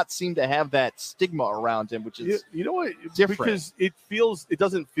does not seem to have that stigma around him, which is different. Because it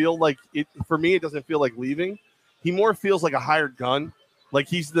doesn't feel like it for me. It doesn't feel like leaving. He more feels like a hired gun. Like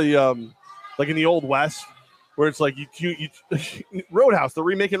he's the like in the Old West, where it's like you Roadhouse. They're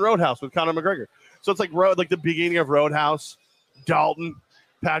remaking Roadhouse with Conor McGregor. So it's like the beginning of Roadhouse. Dalton,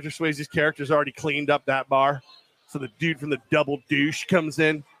 Patrick Swayze's character's already cleaned up that bar. So the dude from the Double Douche comes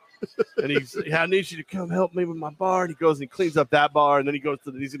in, and I need you to come help me with my bar. And he goes and he cleans up that bar, and then he's going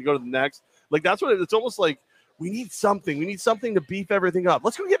to go to the next. Like that's what it's almost like. We need something. We need something to beef everything up.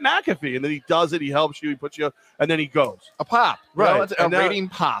 Let's go get McAfee, and then he does it. He helps you. He puts you up, and then he goes a pop, right? A rating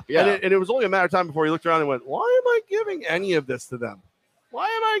pop, yeah. And it was only a matter of time before he looked around and went, "Why am I giving any of this to them? Why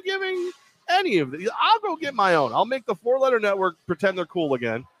am I giving any of this? I'll go get my own. I'll make the 4-letter network pretend they're cool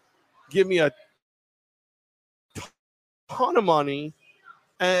again. Give me a ton of money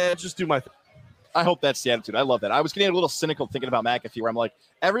and just do my thing." I hope that's the attitude. I love that. I was getting a little cynical thinking about McAfee, where I'm like,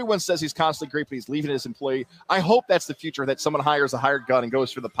 everyone says he's constantly great, but he's leaving his employee. I hope that's the future, that someone hires a hired gun and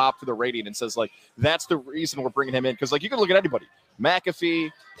goes for the pop, for the rating, and says, like, that's the reason we're bringing him in. Because, like, you can look at anybody.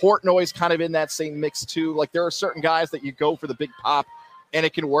 McAfee, Portnoy's kind of in that same mix, too. Like, there are certain guys that you go for the big pop, and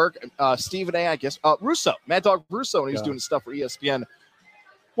it can work. Stephen A., I guess. Russo, Mad Dog Russo, and he's doing stuff for ESPN.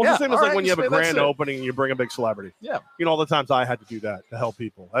 Well, Yeah, the same as all like right, when you have a that's grand it. opening and you bring a big celebrity. Yeah. You know, all the times I had to do that to help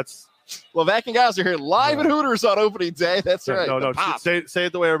people. That's Levack and Goz are here live at Hooters on opening day. That's right. No, say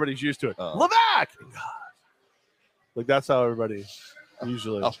it the way everybody's used to it. Levack and Goz. Like that's how everybody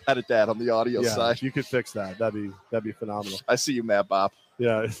usually. I'll edit that on the audio side. If you could fix that, that'd be phenomenal. I see you, Matt Bob.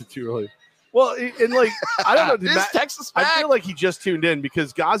 Yeah, it's too early. Well, and like I don't know. Texas I back. feel like he just tuned in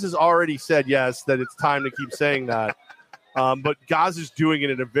because Goz has already said yes that it's time to keep saying that. But Goz is doing it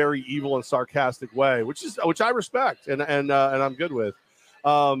in a very evil and sarcastic way, which I respect and I'm good with.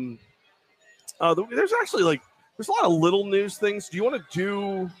 There's actually there's a lot of little news things. Do you want to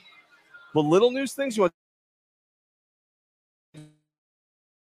do the little news things? You want to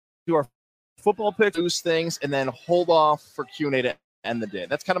do our football picks, news things, and then hold off for Q&A to end the day.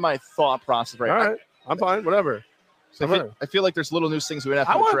 That's kind of my thought process right now. All right, I'm fine. Whatever. I feel like there's little news things we have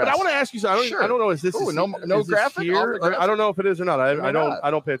to address. But I want to ask you something. I don't know. Is this no graphic here? I don't know if it is or not.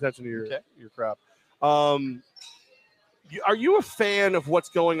 I don't pay attention to your crap. Are you a fan of what's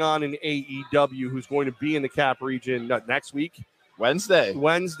going on in AEW? Who's going to be in the Cap region next week? Wednesday.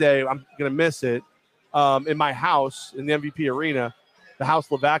 I'm gonna miss it. In my house in the MVP arena, the house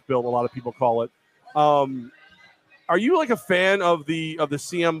Levack built. A lot of people call it. Are you like a fan of the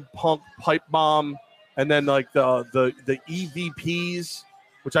CM Punk pipe bomb? And then like the EVPs,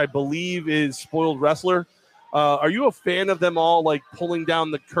 which I believe is Spoiled Wrestler. Are you a fan of them all like pulling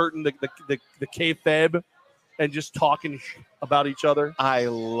down the curtain, the kayfabe, and just talking about each other? I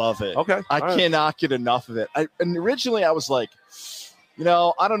love it. Okay. I cannot get enough of it. And originally I was like,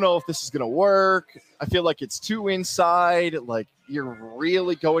 I don't know if this is going to work. I feel like it's too inside. Like you're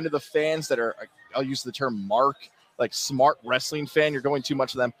really going to the fans that are, I'll use the term like smart wrestling fan. You're going too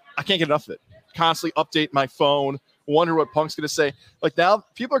much to them. I can't get enough of it. Constantly update my phone, wonder what Punk's going to say. Like now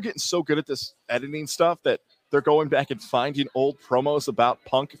people are getting so good at this editing stuff that they're going back and finding old promos about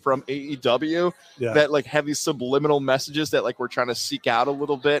Punk from AEW that like have these subliminal messages that like we're trying to seek out a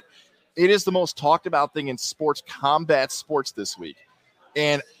little bit. It is the most talked about thing in sports, combat sports this week.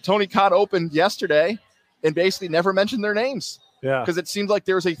 And Tony Khan opened yesterday and basically never mentioned their names. Yeah. Because it seemed like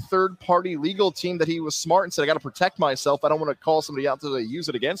there was a third-party legal team that he was smart and said, I got to protect myself. I don't want to call somebody out to use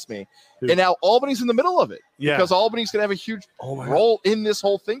it against me. Dude. And now Albany's in the middle of it. Yeah. Because Albany's going to have a huge role in this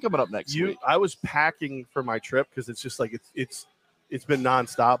whole thing coming up next week. I was packing for my trip because it's just like it's been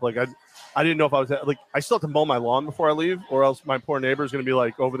nonstop. Like I didn't know if I was like I still have to mow my lawn before I leave, or else my poor neighbor is going to be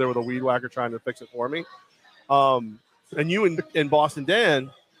like over there with a weed whacker trying to fix it for me. And you and Boston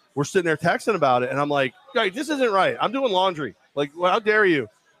Dan were sitting there texting about it, and I'm like, guys, this isn't right. I'm doing laundry. Like, well, how dare you?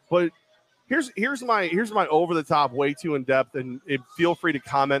 But here's my over the top, way too in depth, and feel free to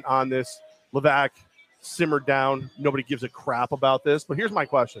comment on this. Levack, simmer down. Nobody gives a crap about this. But here's my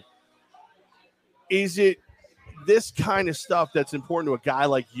question: is it this kind of stuff that's important to a guy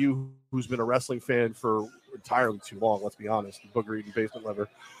like you, who's been a wrestling fan for entirely too long? Let's be honest, booger eating basement lever.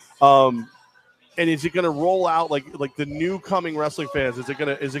 And is it going to roll out like the new coming wrestling fans? Is it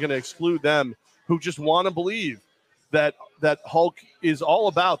going to exclude them who just want to believe that Hulk is all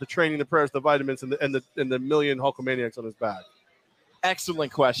about the training, the prayers, the vitamins, and the million Hulkamaniacs on his back?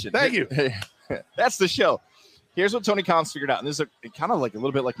 Excellent question. Thank you. That's the show. Here's what Tony Khan's figured out, and this is kind of like a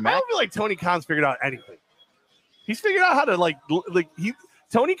little bit like Matt. I don't feel like Tony Khan's figured out anything. He's figured out how to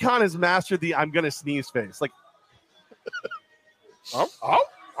Tony Khan has mastered the "I'm gonna sneeze" face. Like,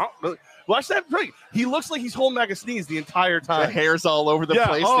 watch that break. He looks like he's holding back a sneeze the entire time. The hair's all over the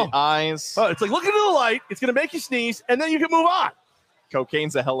place. The eyes. It's like, look into the light. It's going to make you sneeze, and then you can move on.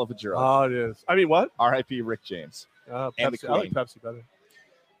 Cocaine's a hell of a drug. Oh, it is. I mean, what? R.I.P. Rick James. And the Queen. I like Pepsi better.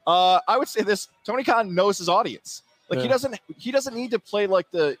 I would say this. Tony Khan knows his audience. Like, he doesn't need to play like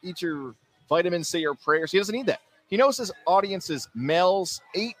the eat your vitamins, say your prayers. He doesn't need that. He knows his audience is males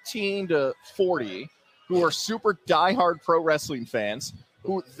 18 to 40 who are super diehard pro wrestling fans.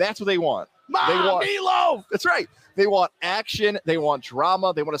 Who that's what they want. They want Meatloaf. That's right. They want action. They want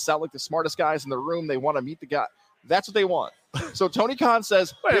drama. They want to sound like the smartest guys in the room. They want to meet the guy. That's what they want. So Tony Khan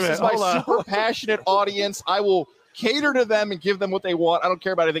says, this is my super passionate audience. I will cater to them and give them what they want. I don't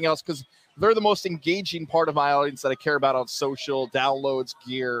care about anything else because they're the most engaging part of my audience that I care about on social, downloads,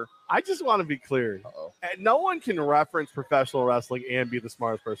 gear. I just want to be clear. No one can reference professional wrestling and be the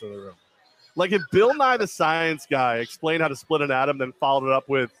smartest person in the room. Like if Bill Nye the Science Guy explained how to split an atom, then followed it up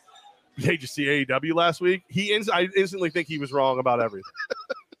with, "Hey, did you see AEW last week?" I instantly think he was wrong about everything.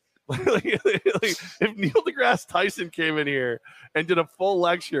 like, if Neil deGrasse Tyson came in here and did a full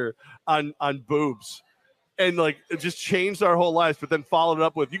lecture on boobs and like it just changed our whole lives, but then followed it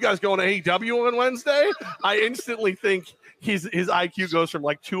up with, "You guys going to AEW on Wednesday?" I instantly think his IQ goes from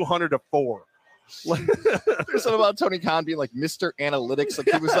like 200 to 4. There's something about Tony Khan being like Mr. Analytics. Like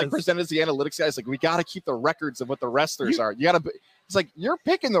he was like presented as the analytics guy. It's like, we got to keep the records of what the wrestlers are. You got to. It's like, you're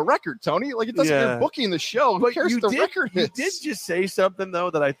picking the record, Tony. Like it doesn't. You're booking the show. Who cares what the record is? You did just say something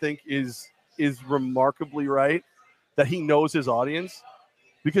though that I think is remarkably right. That he knows his audience,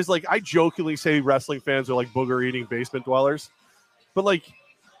 because like I jokingly say wrestling fans are like booger eating basement dwellers, but like,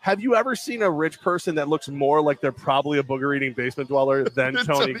 have you ever seen a rich person that looks more like they're probably a booger eating basement dweller than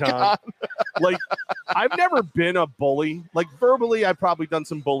Tony Khan? Like, I've never been a bully. Like verbally, I've probably done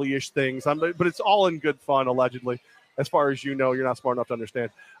some bullyish things, but it's all in good fun, allegedly. As far as you know, you're not smart enough to understand.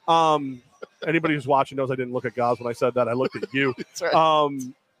 Anybody who's watching knows I didn't look at Goz when I said that. I looked at you. That's right.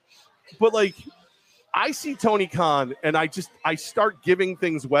 But like, I see Tony Khan and I start giving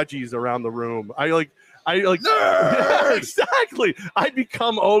things wedgies around the room. I like exactly. I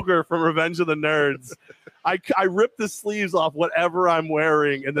become Ogre from Revenge of the Nerds. I rip the sleeves off whatever I'm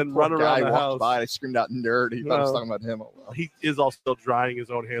wearing and then run around the house. By, I screamed out nerd. He thought I was talking about him. Oh, well. He is also still drying his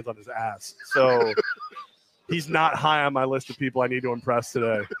own hands on his ass. So he's not high on my list of people I need to impress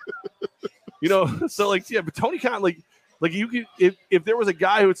today. So like, yeah, but Tony Khan, like you could, if there was a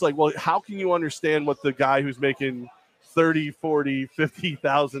guy who it's like, well, how can you understand what the guy who's making $30,000, $40,000,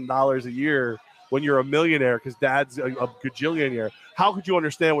 $50,000 a year when you're a millionaire because dad's a gajillionaire, how could you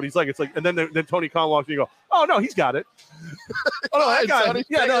understand what he's like? It's like, and then Tony Khan walks in and you go, oh no, he's got it. Oh no, that guy,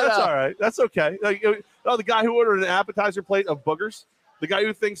 yeah, no, that's all right. That's okay. Like, the guy who ordered an appetizer plate of boogers, the guy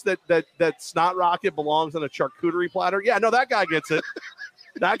who thinks that Snot Rocket belongs on a charcuterie platter. Yeah, no, that guy gets it.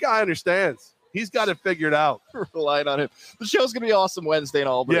 That guy understands. He's got it figured out. Relying on him. The show's going to be awesome Wednesday in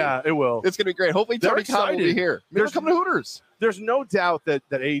Albany. Yeah, it will. It's going to be great. Hopefully Tony Khan will be here. Maybe they'll come to Hooters. There's no doubt that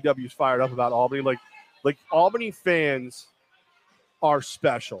AEW is fired up about Albany. Like Albany fans are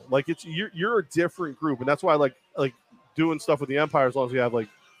special. Like you're a different group, and that's why I like doing stuff with the Empire as long as you have like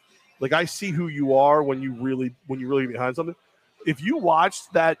I see who you are when you really behind something. If you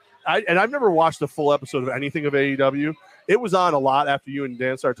watched that, and I've never watched a full episode of anything of AEW. It was on a lot after you and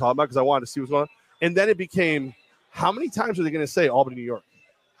Dan started talking about because I wanted to see what's going on. And then it became, how many times are they going to say Albany, New York?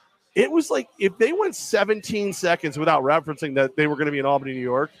 It was like, if they went 17 seconds without referencing that they were going to be in Albany, New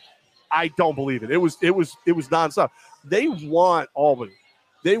York, I don't believe it. It was nonstop. They want Albany.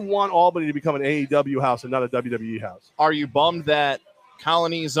 They want Albany to become an AEW house and not a WWE house. Are you bummed that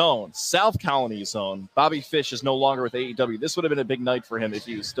Colony Zone, South Colony Zone, Bobby Fish is no longer with AEW? This would have been a big night for him if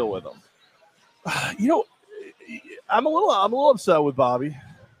he was still with them. I'm a little upset with Bobby,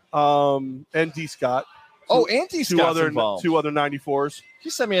 and D Scott. And D Scott's involved. Two other 94s. He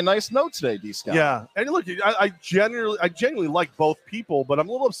sent me a nice note today, D Scott. Yeah, and look, I genuinely like both people, but I'm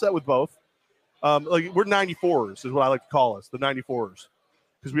a little upset with both. Like we're 94s is what I like to call us, the 94s,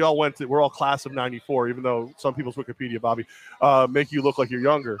 because we're all class of 94. Even though some people's Wikipedia, Bobby, make you look like you're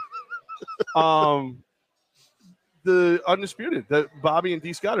younger. The Undisputed, that Bobby and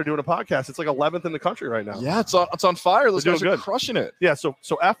D Scott are doing a podcast. It's like 11th in the country right now. Yeah, it's on fire. Those guys are crushing it. Yeah, so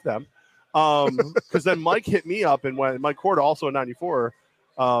F them. Because then Mike hit me up, and when Mike Corda, also a 94,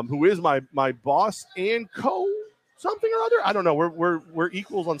 who is my boss and something or other. I don't know. We're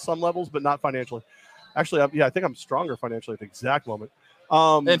equals on some levels, but not financially. Actually, I think I'm stronger financially at the exact moment.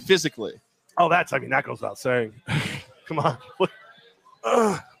 And physically. Oh, that goes without saying. Come on.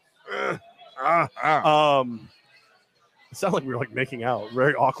 It sounded like we were like making out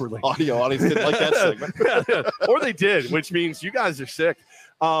very awkwardly. Audience didn't like that segment. Yeah. Or they did, which means you guys are sick.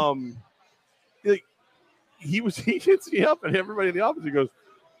 He hits me up and everybody in the office, he goes,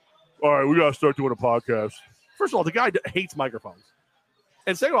 all right, we got to start doing a podcast. First of all, the guy hates microphones.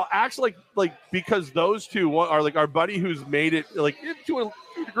 And second of all, acts like because those two are like our buddy who's made it like to a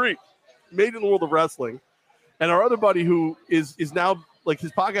degree, made it in the world of wrestling. And our other buddy who is now like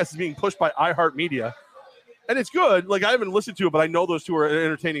his podcast is being pushed by iHeartMedia. And it's good. Like, I haven't listened to it, but I know those two are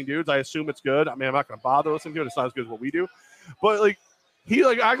entertaining dudes. I assume it's good. I mean, I'm not going to bother listening to it. It's not as good as what we do. But, like, he,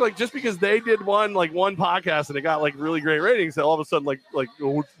 like, act like just because they did one podcast and it got, like, really great ratings, that all of a sudden, like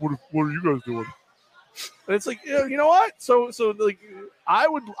oh, what are you guys doing? And it's like, yeah, you know what? So like, I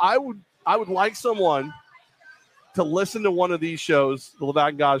would like someone to listen to one of these shows, the Levack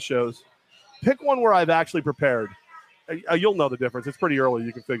and Goz shows. Pick one where I've actually prepared. You'll know the difference. It's pretty early.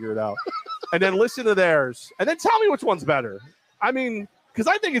 You can figure it out. And then listen to theirs. And then tell me which one's better. I mean, because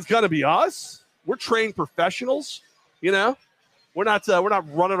I think it's going to be us. We're trained professionals, you know. We're not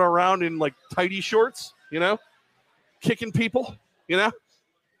running around in, like, tighty shorts, you know, kicking people, you know.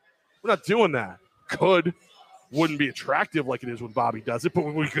 We're not doing that. Wouldn't be attractive like it is when Bobby does it,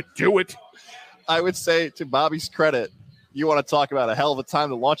 but we could do it. I would say, to Bobby's credit, You want to talk about a hell of a time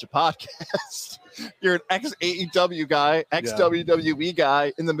to launch a podcast. You're an ex-AEW guy, ex-WWE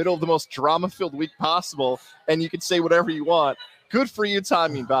guy in the middle of the most drama-filled week possible, and you can say whatever you want. Good for you,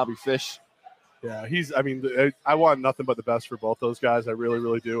 Tommy and Bobby Fish. Yeah, I want nothing but the best for both those guys. I really,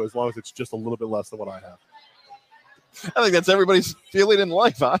 really do, as long as it's just a little bit less than what I have. I think that's everybody's feeling in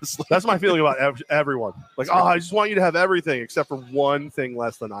life, honestly. That's my feeling about everyone. Like, I just want you to have everything except for one thing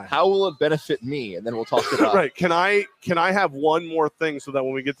less than I have. How will it benefit me? And then we'll talk about right. Can I have one more thing so that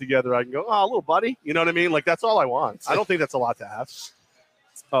when we get together, I can go, little buddy? You know what I mean? Like, that's all I want. I don't think that's a lot to ask.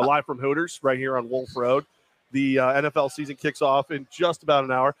 Live from Hooters right here on Wolf Road. The NFL season kicks off in just about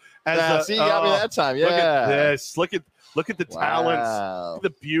an hour. See, you got me that time. Yeah. Look at this. Look at the talents. Look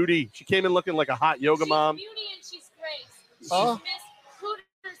at the beauty. She came in looking like a hot yoga mom. Beauty and she's great. She's Miss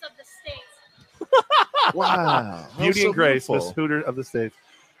Hooters of the States. Wow. Beauty and grace, Miss Hooters of the States.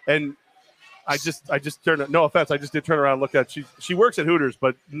 And I just turned, no offense, I just did turn around and look at, she works at Hooters,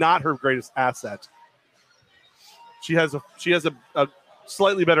 but not her greatest asset. She has a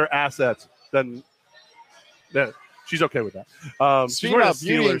slightly better asset than she's okay with that. She's wearing a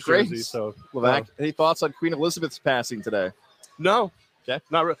Steelers jersey. So, Levack, any thoughts on Queen Elizabeth's passing today? No. Okay.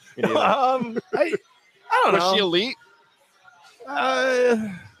 Not really. I don't know. Was she elite?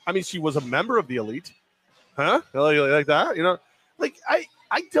 I mean, she was a member of the elite. Huh? Like that? You know, like I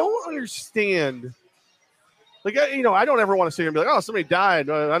don't understand. Like, I don't ever want to sit here and be like, somebody died.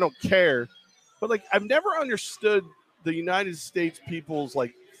 I don't care. But like, I've never understood the United States people's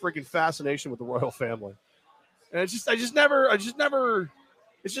like freaking fascination with the royal family. And it just never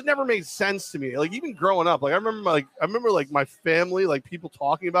made sense to me. Like, even growing up, like I remember my family, like people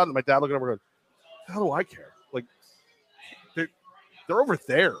talking about it, and my dad looking over going, how do I care? Like, they're over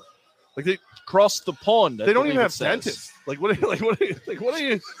there. Like, they cross the pond. They don't even have dentists. Like, what are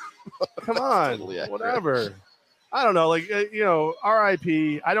you come on, whatever. I don't know. Like,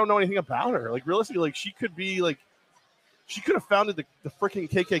 RIP. I don't know anything about her. Like, realistically, like she could have founded the freaking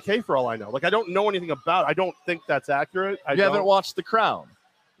KKK for all I know. Like, I don't know anything about it. I don't think that's accurate. You haven't watched The Crown?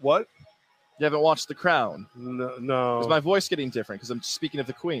 What? You haven't watched The Crown? No. Is my voice getting different because I'm speaking of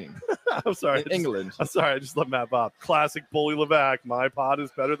the Queen? I'm sorry. In England. I'm sorry. I just love Matt Bob. Classic bully Levack. My pod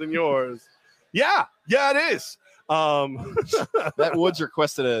is better than yours. Yeah, it is. That Woods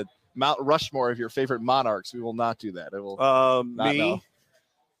requested a Mount Rushmore of your favorite monarchs. We will not do that. I will not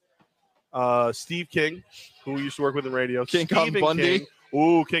know. Steve King, who we used to work with in radio. King Kong Bundy. King.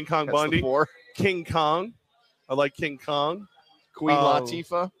 Ooh, King Kong Bundy. The King Kong. I like King Kong. Queen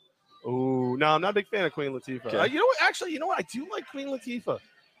Latifah. Ooh, no, I'm not a big fan of Queen Latifah. Okay. You know what? I do like Queen Latifah.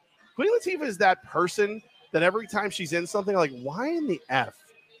 Queen Latifah is that person that every time she's in something, like, why in the F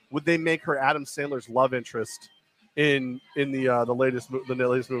would they make her Adam Sandler's love interest in the latest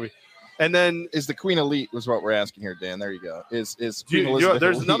movie? And then is the Queen elite was what we're asking here, Dan. There you go. Is Queen Elizabeth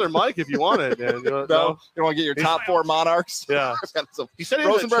there's elite? another mic if you want it, Dan. You want to get your top four monarchs? Yeah. He said he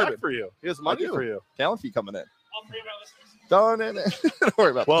has a check for you. He has money for you. Talent fee coming in. All three of our listeners. Don't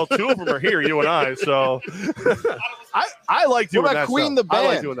worry about that. Two of them are here, you and I. So I like doing that. Queen the band? I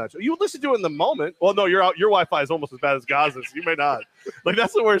like doing that. You listen to it in the moment. Well, no, your Wi-Fi is almost as bad as Goz's. You may not. Like,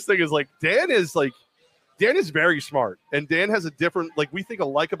 that's the worst thing. Is like Dan is very smart, and Dan has a different, like, we think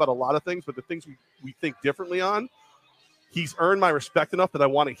alike about a lot of things, but the things we think differently on, he's earned my respect enough that I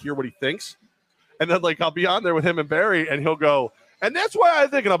want to hear what he thinks. And then, like, I'll be on there with him and Barry, and he'll go, and that's why I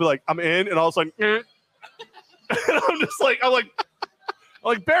think, and I'll be like, I'm in, and all of a sudden, and I'm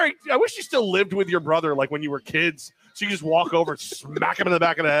like, Barry, I wish you still lived with your brother, like when you were kids, so you just walk over, smack him in the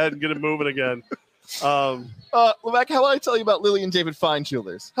back of the head, and get him moving again. Levack, how about I tell you about Lily and David Fine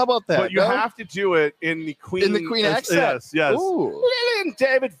Jewelers? How about that? But you have to do it in the Queen accent. Yes. Ooh. Lily and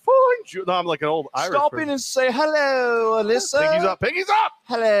David Fine Jewelers. No, I'm like an old Irish Stop person. in and say hello, Alyssa. Pinky's up.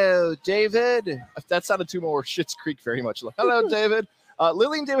 Hello, David. That sounded too more Schitt's Creek very much. Like, hello, David.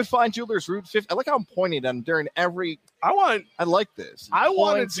 Lily and David Fine Jewelers, Route 50. I like how I'm pointing at them during every. I like this. I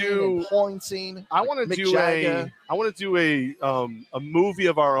want to do pointing. I want to do a movie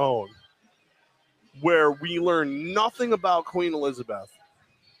of our own where we learn nothing about Queen Elizabeth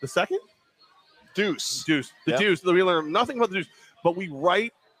II. Deuce. Deuce. We learn nothing about the Deuce, but we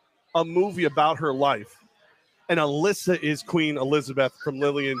write a movie about her life, and Alyssa is Queen Elizabeth from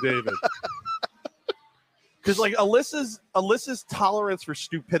Lily and David. Because like Alyssa's tolerance for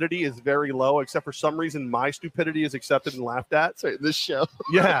stupidity is very low, except for some reason my stupidity is accepted and laughed at. Sorry, this show.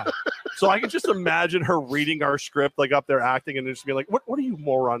 Yeah. So I can just imagine her reading our script, like up there acting, and just be like, what are you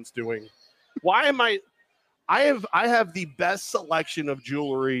morons doing? Why am I I have the best selection of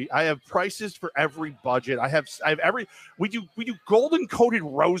jewelry. I have prices for every budget. I have every we do golden coated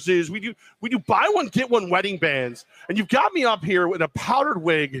roses. We do buy one get one wedding bands. And you've got me up here with a powdered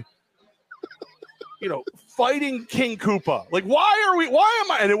wig. Fighting King Koopa. Like, why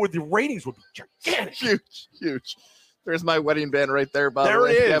am I? And the ratings would be gigantic. Huge. There's my wedding band right there, by the way. There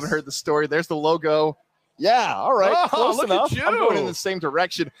it is. If you haven't heard the story, there's the logo. Yeah, all right. Oh, close look enough. at you. I'm going in the same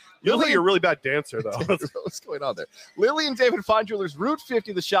direction. You look like you're a really bad dancer, though. What's going on there? Lily and David Fine Jewelers, Route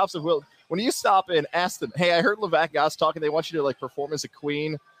 50, the Shoppes of Wilton. When you stop in, ask them, hey, I heard Levack and Goz talking. They want you to perform as a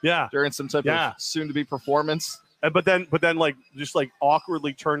queen during some type of soon-to-be performance. But then, just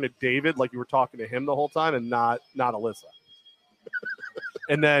awkwardly turn to David like you were talking to him the whole time, and not Alyssa.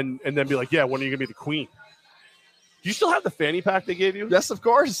 and then be like, yeah, when are you gonna be the queen? Do you still have the fanny pack they gave you? Yes, of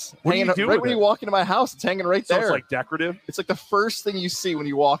course. What do you do right with when it? you walk into my house? It's hanging right there. It's like decorative. It's like the first thing you see when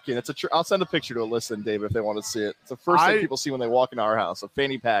you walk in. I'll send a picture to Alyssa and David if they want to see it. It's the first thing people see when they walk into our house. A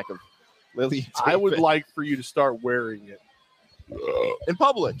fanny pack of Lily. And David. I would like for you to start wearing it in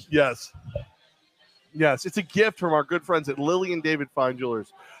public. Yes, it's a gift from our good friends at Lily and David Fine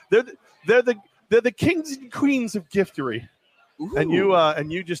Jewelers. They're the kings and queens of giftery. Ooh.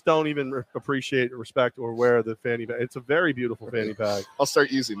 And you just don't even appreciate, respect, or wear the fanny pack. It's a very beautiful fanny pack. I'll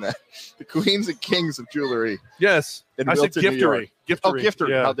start using that. The queens and kings of jewelry. Yes, I said giftery. Oh, giftery.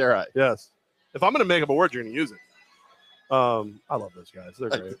 Yeah. How dare I? Yes. If I'm going to make up a word, you're going to use it. I love those guys. They're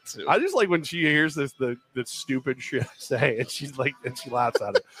great. I just like when she hears the stupid shit I say, and she laughs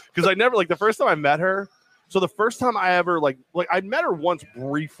at it. Because I never the first time I met her. So the first time I ever I met her once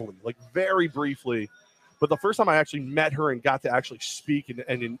briefly, very briefly. But the first time I actually met her and got to actually speak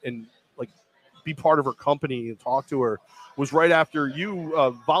and be part of her company and talk to her was right after you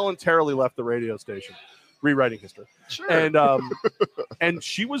voluntarily left the radio station, rewriting history. Sure. And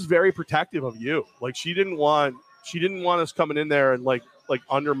she was very protective of you. She didn't want us coming in there and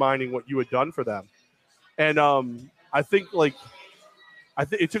undermining what you had done for them. And I think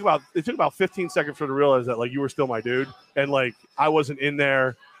it took about 15 seconds for her to realize that you were still my dude, and I wasn't in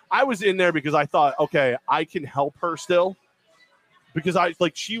there. I was in there because I thought, okay, I can help her still. Because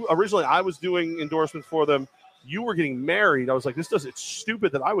she originally I was doing endorsements for them. You were getting married. I was like, it's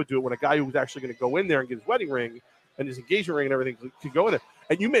stupid that I would do it when a guy who was actually going to go in there and get his wedding ring and his engagement ring and everything could go in there.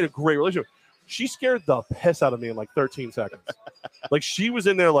 And you made a great relationship. She scared the piss out of me in 13 seconds. She was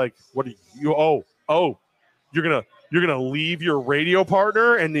in there what are you? Oh, you're gonna leave your radio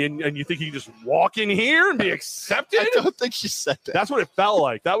partner and you think you can just walk in here and be accepted? I don't think she said that. That's what it felt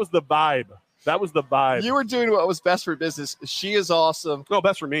like. That was the vibe. You were doing what was best for business. She is awesome. No,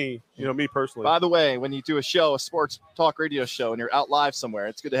 best for me. Me personally. By the way, when you do a show, a sports talk radio show, and you're out live somewhere,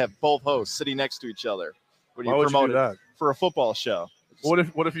 it's good to have both hosts sitting next to each other. When you promote it for a football show. What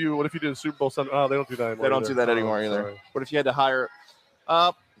if you did a Super Bowl Sunday? Oh, they don't do that anymore. They don't do that anymore either. Sorry. What if you had to hire?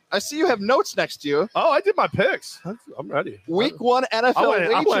 I see you have notes next to you. Oh, I did my picks. I'm ready. Week 1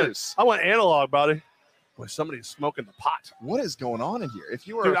 NFL wagers. I went analog, buddy. Boy, somebody's smoking the pot. What is going on in here? If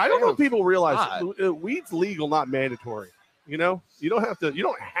you were, dude, I don't know if people realize weed's legal, not mandatory. You don't have to. You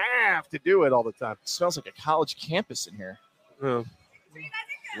don't have to do it all the time. It smells like a college campus in here. Yeah.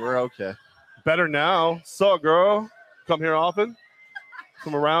 We're okay. Better now. So, girl, come here often.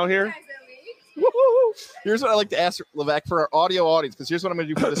 Come around here. Woo-hoo. Here's what I like to ask Levack for our audio audience, because here's what I'm going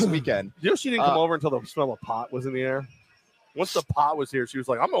to do for this weekend. She didn't come over until the smell of pot was in the air. Once the pot was here, she was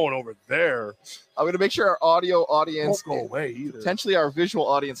like, I'm going over there. I'm going to make sure our audio audience, won't go away either. Potentially our visual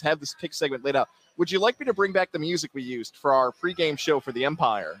audience, have this pick segment laid out. Would you like me to bring back the music we used for our pregame show for the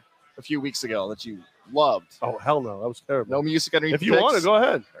Empire a few weeks ago that you loved? Oh, hell no. That was terrible. No music underneath If you want to, go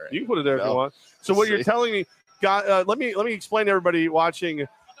ahead. Right. You can put it there if you want. So what you're telling me, let me explain to everybody watching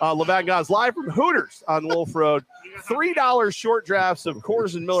Levack and Goz live from Hooters on Wolf Road. $3 short drafts of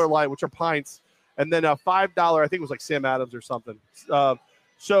Coors and Miller Lite, which are pints, and then a $5, I think it was like Sam Adams or something.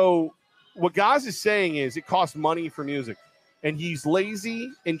 So what Goz is saying is it costs money for music, and he's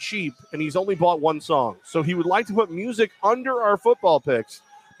lazy and cheap, and he's only bought one song. So he would like to put music under our football picks,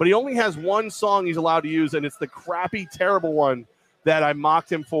 but he only has one song he's allowed to use, and it's the crappy, terrible one that I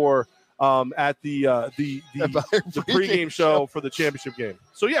mocked him for at the pregame show for the championship game.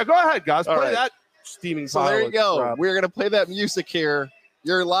 So yeah, go ahead, guys. Play that steaming. So there you go. Crap. We're gonna play that music here.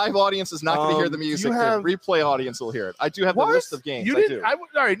 Your live audience is not going to hear the music. The replay audience will hear it. I do have the list of games. You did. All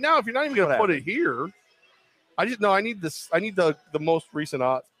right, now if you're not even going to put it here, I need this. I need the most recent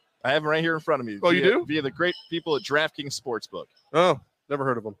odds. I have them right here in front of me. Oh, you do? Via the great people at DraftKings Sportsbook. Oh, never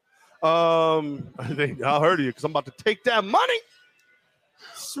heard of them. I think I'll heard of you because I'm about to take that money.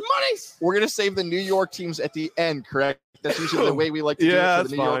 Smarties. We're going to save the New York teams at the end, correct? That's usually the way we like to do it for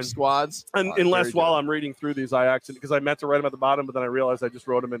the New York squads. And unless while I'm reading through these, I accidentally, because I meant to write them at the bottom, but then I realized I just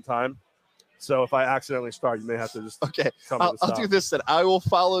wrote them in time. So if I accidentally start, you may have to just I'll do this then. I will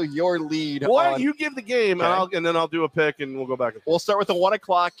follow your lead. Why don't you give the game, and then I'll do a pick, and we'll go back. We'll start with the 1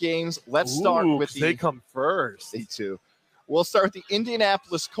 o'clock games. Let's start with they come first. They too. We'll start with the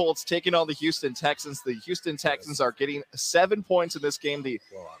Indianapolis Colts taking on the Houston Texans. The Houston Texans are getting 7 points in this game. The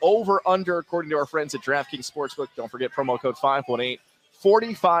over-under, according to our friends at DraftKings Sportsbook, don't forget promo code 518,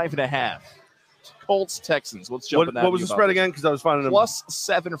 45.5. Colts, Texans. Let's jump in that. What was the spread again? Because I was finding them.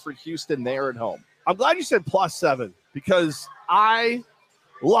 +7 for Houston there at home. I'm glad you said +7 because I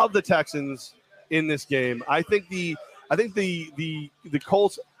love the Texans in this game. I think the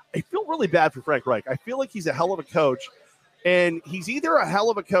Colts, I feel really bad for Frank Reich. I feel like he's a hell of a coach. And he's either a hell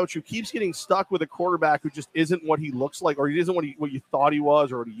of a coach who keeps getting stuck with a quarterback who just isn't what he looks like, or he isn't what you thought he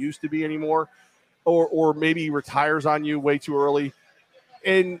was or what he used to be anymore, or maybe he retires on you way too early.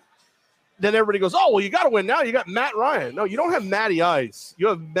 And then everybody goes, oh, well, you got to win now. You got Matt Ryan. No, you don't have Matty Ice. You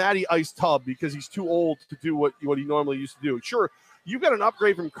have Matty Ice Tub because he's too old to do what he normally used to do. Sure, you've got an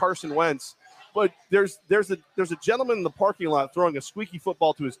upgrade from Carson Wentz, but there's a gentleman in the parking lot throwing a squeaky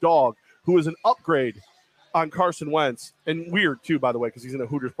football to his dog who is an upgrade on Carson Wentz, and weird too, by the way, because he's in a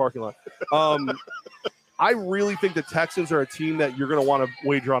Hooters parking lot. I really think the Texans are a team that you're going to want to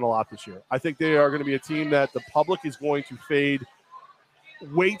wager on a lot this year. I think they are going to be a team that the public is going to fade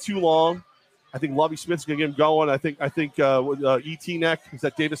way too long. I think Lovie Smith's going to get him going. I think E.T. Neck, is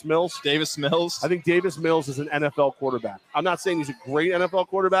that Davis Mills? Davis Mills. I think Davis Mills is an NFL quarterback. I'm not saying he's a great NFL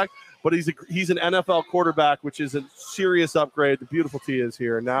quarterback, but he's an NFL quarterback, which is a serious upgrade. The beautiful T is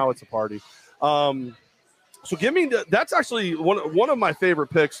here, and now it's a party. So give me that's actually one of my favorite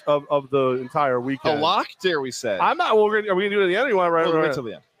picks of the entire weekend. A lock, dare we say? I'm not. Well, are we going to do it at the end? Or you want right until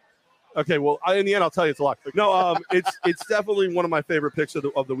the end? Okay. Well, in the end, I'll tell you it's a lock. No, it's definitely one of my favorite picks of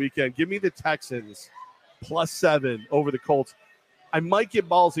the weekend. Give me the Texans +7 over the Colts. I might get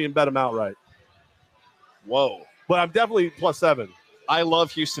ballsy and bet them outright. Whoa! But I'm definitely +7. I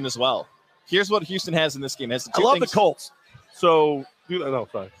love Houston as well. Here's what Houston has in this game. I love the Colts. So no,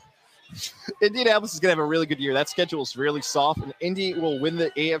 sorry. Indianapolis is going to have a really good year. That schedule is really soft, and Indy will win the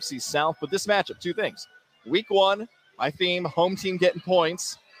AFC South. But this matchup, two things. Week 1, my theme, home team getting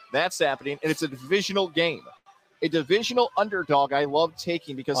points. That's happening, and it's a divisional game. A divisional underdog I love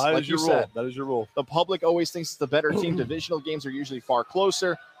taking because, like you said, that is your rule. The public always thinks it's the better team. Divisional games are usually far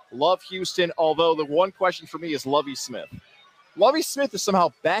closer. Love Houston, although the one question for me is Lovie Smith. Lovie Smith is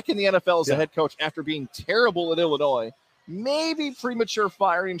somehow back in the NFL as a head coach after being terrible at Illinois. Maybe premature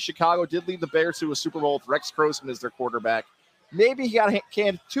firing in Chicago did lead the Bears to a Super Bowl with Rex Grossman as their quarterback. Maybe he got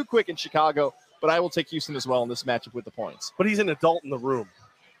canned too quick in Chicago, but I will take Houston as well in this matchup with the points. But he's an adult in the room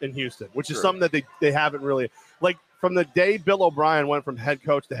in Houston, which is something that they haven't really – like from the day Bill O'Brien went from head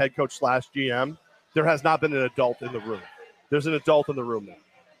coach to head coach / GM, there has not been an adult in the room. There's an adult in the room now,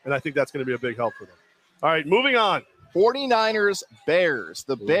 and I think that's going to be a big help for them. All right, moving on. 49ers, Bears.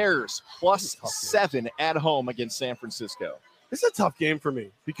 The Bears +7 at home against San Francisco. This is a tough game for me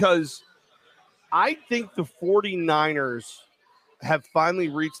because I think the 49ers have finally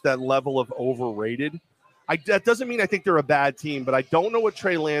reached that level of overrated. That doesn't mean I think they're a bad team, but I don't know what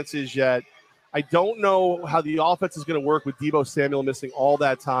Trey Lance is yet. I don't know how the offense is going to work with Deebo Samuel missing all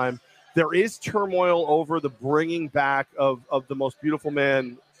that time. There is turmoil over the bringing back of the most beautiful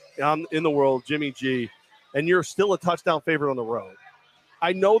man in the world, Jimmy G. And you're still a touchdown favorite on the road.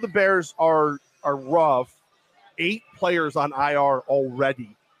 I know the Bears are rough. 8 players on IR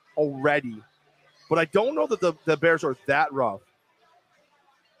already. But I don't know that the Bears are that rough.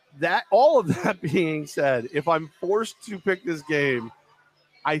 All of that being said, if I'm forced to pick this game,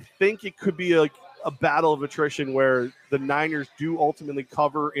 I think it could be a battle of attrition where the Niners do ultimately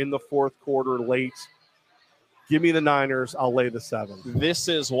cover in the fourth quarter late. Give me the Niners. I'll lay the 7. This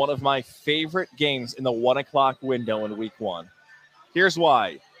is one of my favorite games in the 1 o'clock window in week 1. Here's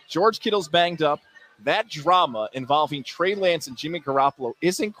why. George Kittle's banged up. That drama involving Trey Lance and Jimmy Garoppolo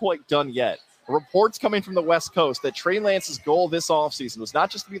isn't quite done yet. Reports coming from the West Coast that Trey Lance's goal this offseason was not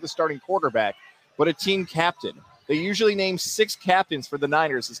just to be the starting quarterback, but a team captain. They usually name 6 captains for the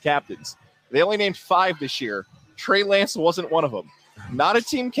Niners as captains. They only named 5 this year. Trey Lance wasn't one of them. Not a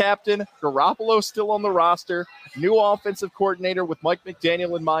team captain. Garoppolo still on the roster. New offensive coordinator with Mike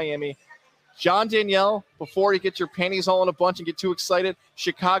McDaniel in Miami. John Danielle, before you get your panties all in a bunch and get too excited,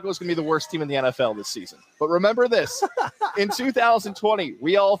 Chicago's going to be the worst team in the NFL this season. But remember this. In 2020,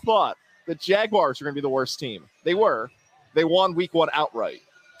 we all thought the Jaguars were going to be the worst team. They were. They won week 1 outright.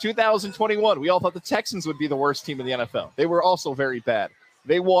 2021, we all thought the Texans would be the worst team in the NFL. They were also very bad.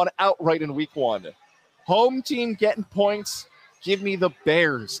 They won outright in week 1. Home team getting points. Give me the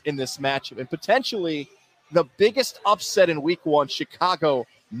Bears in this matchup. And potentially the biggest upset in week 1, Chicago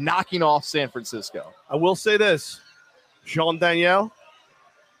knocking off San Francisco. I will say this, Jean Danielle,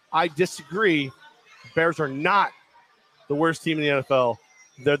 I disagree. Bears are not the worst team in the NFL.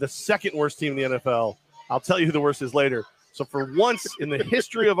 They're the second worst team in the NFL. I'll tell you who the worst is later. So for once in the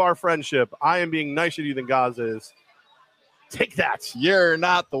history of our friendship, I am being nicer to you than Goz is. Take that. You're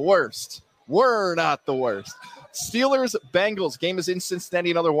not the worst. We're not the worst. Steelers, Bengals. Game is in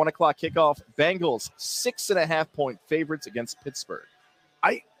Cincinnati. Another 1 o'clock kickoff. Bengals, 6.5-point favorites against Pittsburgh.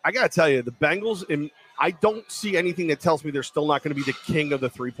 I got to tell you, the Bengals, I don't see anything that tells me they're still not going to be the king of the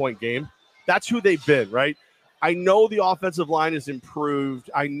 3-point game. That's who they've been, right? I know the offensive line is improved.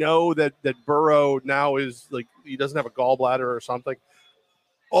 I know that Burrow now is like, he doesn't have a gallbladder or something.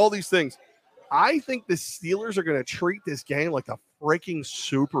 All these things. I think the Steelers are going to treat this game like a freaking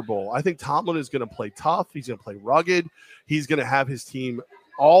Super Bowl. I think Tomlin is going to play tough. He's going to play rugged. He's going to have his team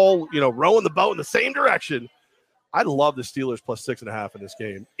all, rowing the boat in the same direction. I love the Steelers plus 6.5 in this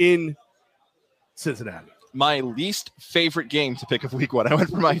game in Cincinnati. My least favorite game to pick of week 1. I went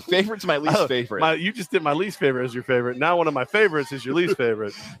from my favorite to my least favorite. You just did my least favorite as your favorite. Now one of my favorites is your least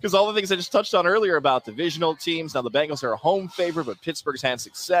favorite. Because all the things I just touched on earlier about divisional teams. Now the Bengals are a home favorite, but Pittsburgh's had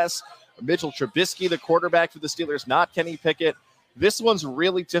success. Mitchell Trubisky, the quarterback for the Steelers, not Kenny Pickett. This one's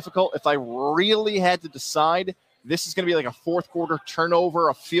really difficult. If I really had to decide, this is going to be like a fourth quarter turnover,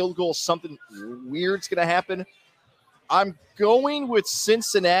 a field goal, something weird's going to happen. I'm going with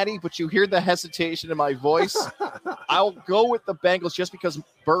Cincinnati, but you hear the hesitation in my voice. I'll go with the Bengals just because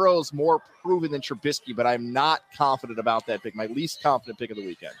Burrow's more proven than Trubisky, but I'm not confident about that pick. My least confident pick of the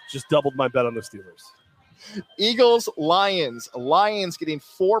weekend. Just doubled my bet on the Steelers. Eagles, Lions. Lions getting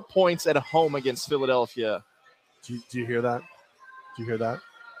 4 points at home against Philadelphia. Do you hear that? Do you hear that?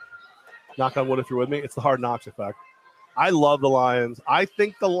 Knock on wood if you're with me. It's the Hard Knocks effect. I love the Lions. I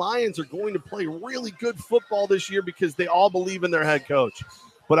think the Lions are going to play really good football this year because they all believe in their head coach.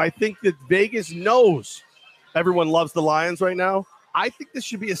 But I think that Vegas knows everyone loves the Lions right now. I think this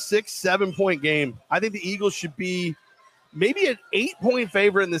should be a 6-7 point game. I think the Eagles should be maybe an 8-point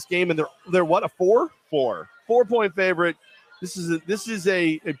favorite in this game. And they're what, a 4? 4-point favorite. This is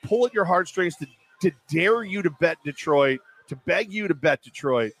a pull at your heartstrings to dare you to bet Detroit, to beg you to bet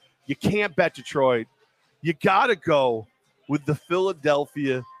Detroit. You can't bet Detroit. You got to go with the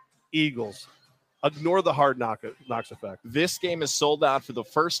Philadelphia Eagles. Ignore the Hard Knocks effect. This game is sold out for the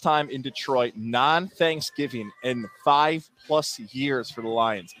first time in Detroit, non-Thanksgiving, in 5+ years for the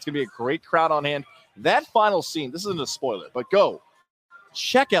Lions. It's going to be a great crowd on hand. That final scene, this isn't a spoiler, but go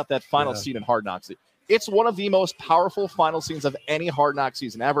check out that final scene in Hard Knocks. It's one of the most powerful final scenes of any Hard Knocks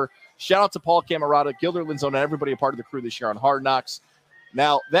season ever. Shout out to Paul Camarata, Gilder Linzone, and everybody a part of the crew this year on Hard Knocks.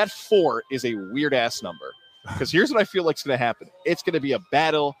 Now, that 4 is a weird-ass number because here's what I feel like is going to happen. It's going to be a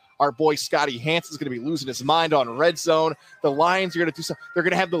battle. Our boy Scotty Hanson's going to be losing his mind on red zone. The Lions are going to do something. They're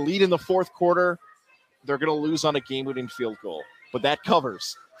going to have the lead in the fourth quarter. They're going to lose on a game-winning field goal, but that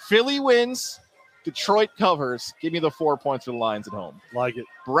covers. Philly wins. Detroit covers. Give me the 4 points for the Lions at home. Like it.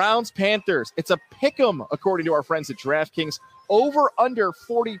 Browns, Panthers. It's a pick'em, according to our friends at DraftKings. Over under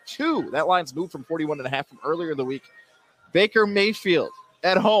 42. That line's moved from 41.5 from earlier in the week. Baker Mayfield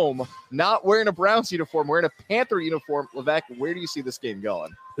at home, not wearing a Browns uniform, wearing a Panther uniform. Levack, where do you see this game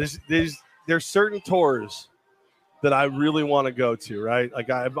going? There's certain tours that I really want to go to, right? Like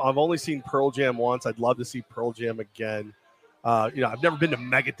I've only seen Pearl Jam once. I'd love to see Pearl Jam again. I've never been to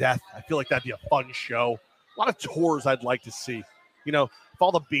Megadeth. I feel like that'd be a fun show. A lot of tours I'd like to see. If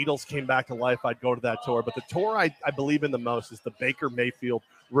all the Beatles came back to life, I'd go to that tour. But the tour I believe in the most is the Baker Mayfield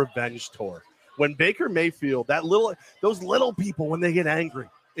Revenge Tour. When Baker Mayfield, those little people, when they get angry,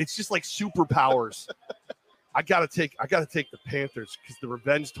 it's just like superpowers. I gotta take the Panthers because the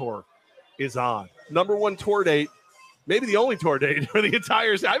Revenge Tour is on. Number 1 tour date, maybe the only tour date for the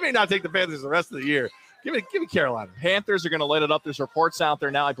entire season. I may not take the Panthers the rest of the year. Give me Carolina. Panthers are going to light it up. There's reports out there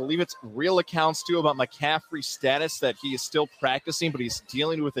now. I believe it's real accounts, too, about McCaffrey's status, that he is still practicing, but he's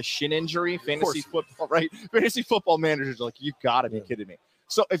dealing with a shin injury. Fantasy football, right? Fantasy football managers are like, you got to be kidding me.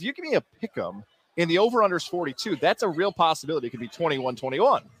 So if you give me a pick'em and the over-under is 42, that's a real possibility. It could be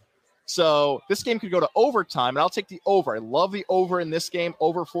 21-21. So this game could go to overtime, and I'll take the over. I love the over in this game,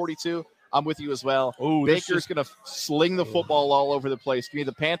 over 42. I'm with you as well. Ooh, Baker's going to sling the football all over the place. Give me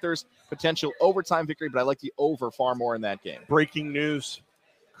the Panthers, potential overtime victory, but I like the over far more in that game. Breaking news.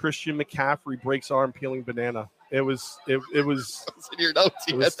 Christian McCaffrey breaks arm peeling banana. It was in your notes.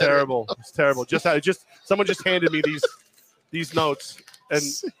 It was terrible. It's terrible. Someone just handed me these notes. And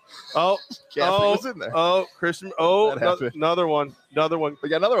was in there. Christian. Another one. We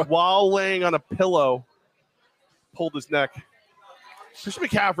got another one. While laying on a pillow, pulled his neck. Christian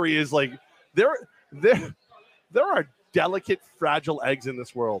McCaffrey is like there are delicate, fragile eggs in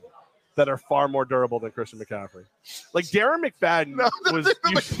this world that are far more durable than Christian McCaffrey. Like Darren McFadden was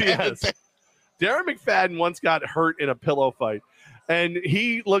UCS. Darren McFadden once got hurt in a pillow fight, and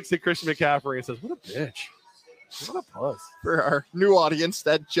he looks at Christian McCaffrey and says, "What a bitch! What a puss!" For our new audience,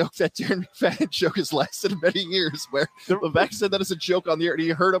 that Darren McFadden joke has lasted many years. Where Levack said that as a joke on the air, and he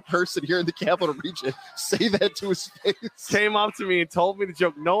heard a person here in the Capital Region say that to his face. Came up to me and told me the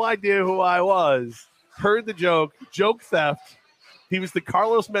joke. No idea who I was. Heard the joke. Joke theft. He was the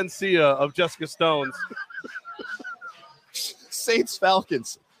Carlos Mencia of Jessica Stone's. Saints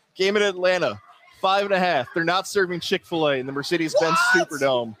Falcons game in Atlanta, 5.5. They're not serving Chick-fil-A in the Mercedes-Benz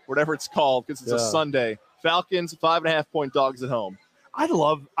Superdome, whatever it's called, because it's a Sunday. Falcons 5.5-point dogs at home. I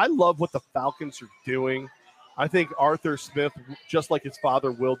love what the Falcons are doing. I think Arthur Smith, just like his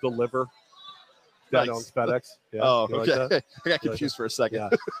father, will deliver. That owns FedEx. Yeah, okay. Like I got confused for a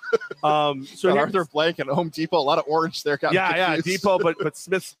second. Yeah. So Arthur Blank and Home Depot, a lot of orange there. Depot, but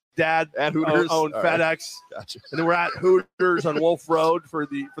Smith's dad at Hooters owned FedEx. Right. Gotcha. And then we're at Hooters on Wolf Road for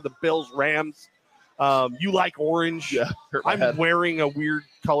the Bills Rams. You like orange? Yeah. I'm wearing a weird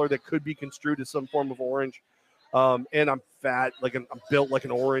color that could be construed as some form of orange. And I'm fat, I'm built like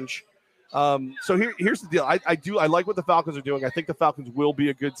an orange. So here's the deal. I like what the Falcons are doing. I think the Falcons will be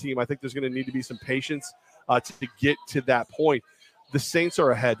a good team. I think there's going to need to be some patience to get to that point. The Saints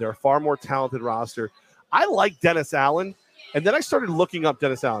are ahead. They're a far more talented roster. I like Dennis Allen, and then I started looking up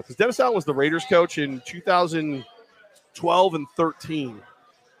Dennis Allen because Dennis Allen was the Raiders coach in 2012 and 13,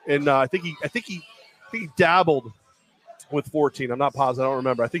 and I think he dabbled with 14. I'm not positive. I don't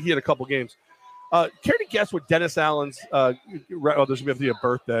remember. I think he had a couple games. Care to guess what Dennis Allen's there's going to be a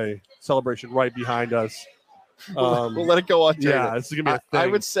birthday celebration right behind us. We'll let it go on. Yeah, this is going to be a thing. I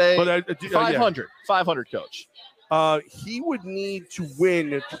would say 500. 500, coach. He would need to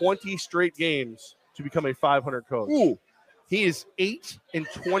win 20 straight games to become a 500 coach. Ooh. He is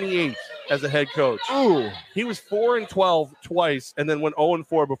 8-28 as a head coach. Ooh. He was 4-12 twice and then went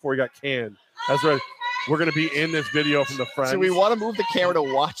 0-4 before he got canned. That's right. We're going to be in this video from the Friends. So we want to move the camera to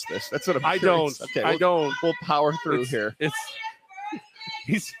watch this. That's what I'm curious. Okay, I don't. We'll power through here.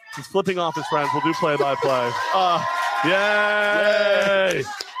 He's flipping off his Friends. We'll do play-by-play. Yay!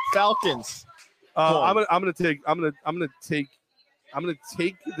 Falcons. I'm gonna take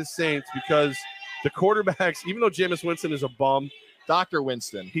the Saints because the quarterbacks, even though Jameis Winston is a bum, Dr.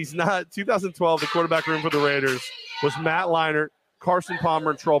 Winston. He's not. 2012, the quarterback room for the Raiders was Matt Leinart, Carson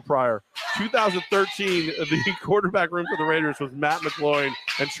Palmer, and Troll Pryor. 2013, the quarterback room for the Raiders was Matt McGloin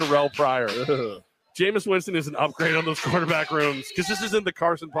and Terrell Pryor. Jameis Winston is an upgrade on those quarterback rooms because this isn't the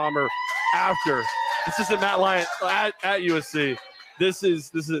Carson Palmer after. This isn't Matt Leinart at USC. This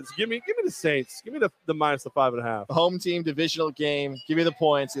is. Give me the Saints. Give me the minus the 5.5. Home team divisional game. Give me the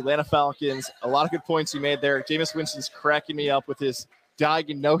points. The Atlanta Falcons. A lot of good points you made there. Jameis Winston's cracking me up with his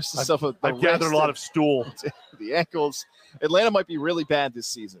diagnosis of the I've gathered a lot of stool. The ankles. Atlanta might be really bad this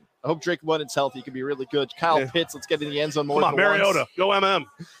season. I hope Drake London's healthy. He could be really good. Kyle Pitts, let's get in the end zone more. Come on, Mariota. Once. Go MM.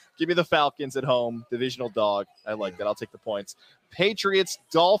 Give me the Falcons at home. Divisional dog. I like that. I'll take the points. Patriots,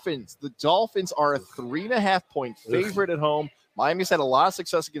 Dolphins. The Dolphins are a 3.5-point favorite at home. Miami's had a lot of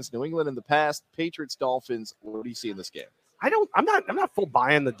success against New England in the past. Patriots, Dolphins. What do you see in this game? I'm not full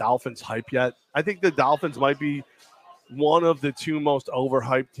buying the Dolphins hype yet. I think the Dolphins might be one of the two most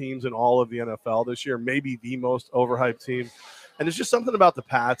overhyped teams in all of the NFL this year, maybe the most overhyped team. And there's just something about the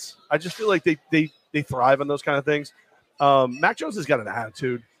Pats. I just feel like they thrive on those kind of things. Mac Jones has got an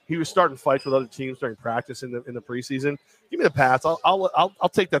attitude. He was starting fights with other teams during practice in the preseason. Give me the Pats. I'll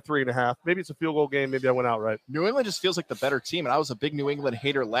take that 3.5. Maybe it's a field goal game. Maybe I went outright. New England just feels like the better team, and I was a big New England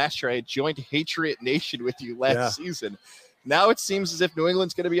hater last year. I had joined Patriot Nation with you last season. Now it seems as if New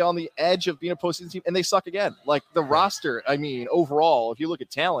England's going to be on the edge of being a postseason team, and they suck again. Like the roster, I mean, overall, if you look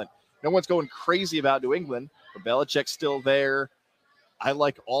at talent, no one's going crazy about New England. But Belichick's still there. I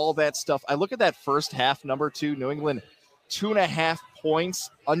like all that stuff. I look at that first half number 2, New England, 2.5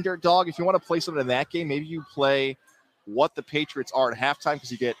 points underdog. If you want to play something in that game, maybe you play what the Patriots are at halftime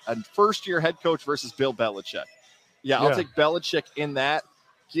because you get a first-year head coach versus Bill Belichick. Yeah, I'll take Belichick in that.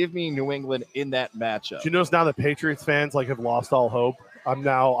 Give me New England in that matchup. Do you notice now the Patriots fans have lost all hope? I'm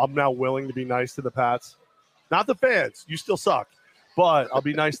now willing to be nice to the Pats. Not the fans. You still suck. But I'll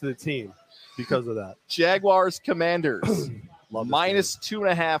be nice to the team because of that. Jaguars, Commanders. Minus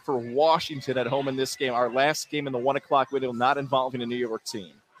 2.5 for Washington at home in this game. Our last game in the 1 o'clock window, not involving a New York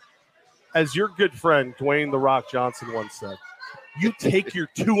team. As your good friend, Dwayne "The Rock" Johnson once said, You take your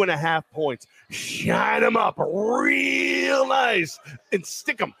 2.5 points, shine them up real nice, and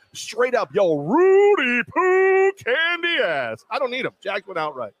stick them straight up. Yo, Rudy Poo candy ass. I don't need them. Jags went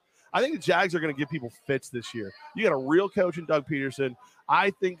outright. I think the Jags are going to give people fits this year. You got a real coach in Doug Peterson.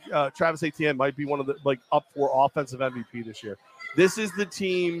 I think Travis Etienne might be one of the up for offensive MVP this year. This is the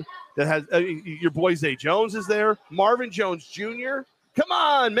team that has your boy Zay Jones is there. Marvin Jones Jr. Come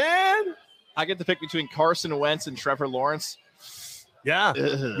on, man. I get to pick between Carson Wentz and Trevor Lawrence. Yeah.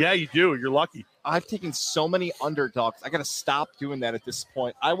 Yeah, you do. You're lucky. I've taken so many underdogs. I got to stop doing that at this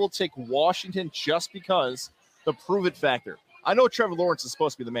point. I will take Washington just because the prove it factor. I know Trevor Lawrence is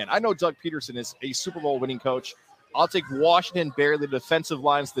supposed to be the man. I know Doug Peterson is a Super Bowl winning coach. I'll take Washington barely. The defensive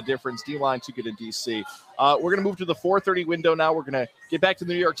line's the difference. D-line too good in D.C. We're going to move to the 4:30 window now. We're going to get back to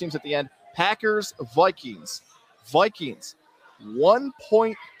the New York teams at the end. Packers, Vikings. Vikings,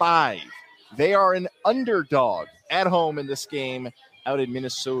 1.5. They are an underdog at home in this game out in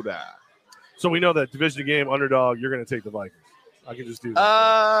Minnesota. So we know that division game underdog, you're going to take the Vikings. I can just do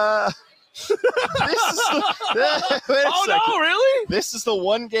that. Really? This is the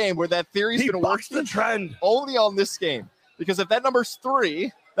one game where that theory's been working. The trend only on this game, because if that number's 3,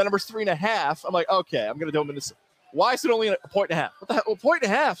 that number's 3.5. I'm like, okay, I'm gonna do Minnesota. Why is it only a 1.5? What the hell? A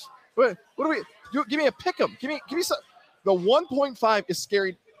 1.5? What do we do? Give me a pick 'em. Give me some. The 1.5 is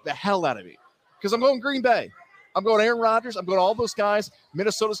scaring the hell out of me because I'm going Green Bay. I'm going Aaron Rodgers. I'm going all those guys.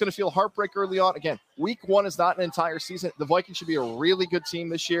 Minnesota's going to feel heartbreak early on. Again, week 1 is not an entire season. The Vikings should be a really good team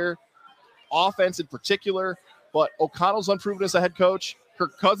this year. Offense in particular, but O'Connell's unproven as a head coach.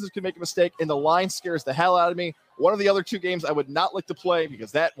 Kirk Cousins can make a mistake, and the line scares the hell out of me. One of the other 2 games I would not like to play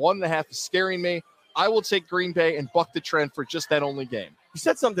because that 1.5 is scaring me. I will take Green Bay and buck the trend for just that only game. You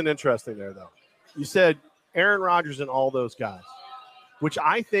said something interesting there, though. You said Aaron Rodgers and all those guys, which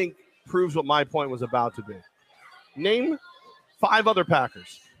I think proves what my point was about to be. Name 5 other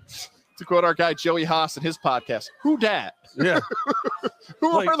Packers. To quote our guy Joey Haas in his podcast, who dat? Yeah.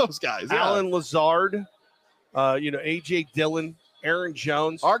 Who are those guys? Alan Lazard, A.J. Dillon, Aaron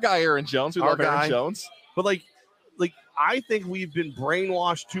Jones. Our guy Aaron Jones. We love Aaron Jones. But I think we've been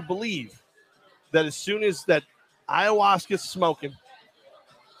brainwashed to believe that as soon as that ayahuasca smoking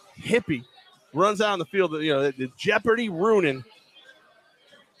hippie runs out on the field, the Jeopardy ruining,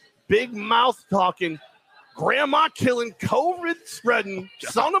 big mouth talking, grandma killing, COVID spreading,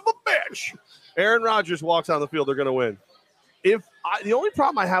 son of a bitch, Aaron Rodgers walks on the field, they're going to win. The only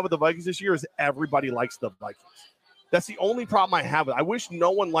problem I have with the Vikings this year is everybody likes the Vikings. That's the only problem I have. I wish no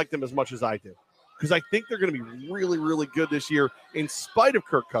one liked them as much as I do, because I think they're going to be really, really good this year in spite of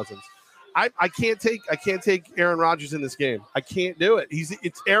Kirk Cousins. I can't take Aaron Rodgers in this game. I can't do it.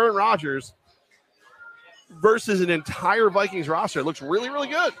 It's Aaron Rodgers versus an entire Vikings roster. It looks really, really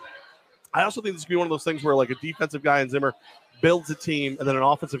good. I also think this could be one of those things where a defensive guy in Zimmer builds a team, and then an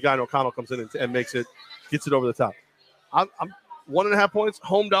offensive guy in O'Connell comes in and gets it over the top. I'm 1.5 points,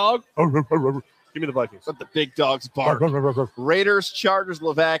 home dog. Give me the Vikings. Let the big dogs bark. Raiders, Chargers,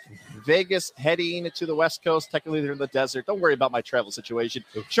 Levack, Vegas heading to the West Coast. Technically, they're in the desert. Don't worry about my travel situation.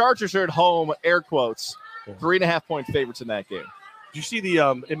 Chargers are at home, air quotes. 3.5 point favorites in that game. Did you see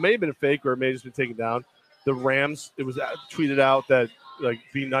it may have been a fake or it may have just been taken down. The Rams, it was tweeted out that,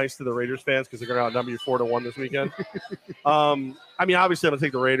 be nice to the Raiders fans because they're going to outnumber you 4-1 this weekend. Obviously, I'm going to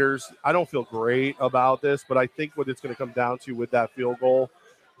take the Raiders. I don't feel great about this, but I think what it's going to come down to with that field goal,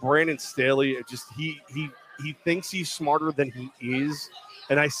 Brandon Staley, he thinks he's smarter than he is,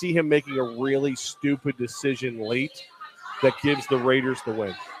 and I see him making a really stupid decision late that gives the Raiders the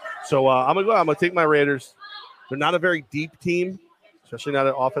win. So I'm going to take my Raiders. They're not a very deep team, especially not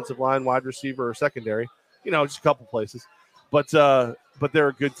an offensive line, wide receiver, or secondary. Just a couple places. But they're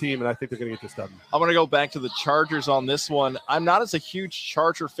a good team, and I think they're going to get this done. I'm going to go back to the Chargers on this one. I'm not as a huge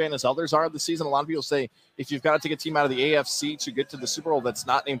Charger fan as others are this season. A lot of people say if you've got to take a team out of the AFC to get to the Super Bowl that's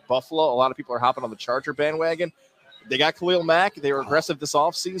not named Buffalo, a lot of people are hopping on the Charger bandwagon. They got Khalil Mack. They were aggressive this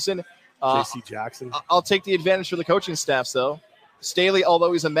offseason. J.C. Jackson. I'll take the advantage for the coaching staffs, though. Staley,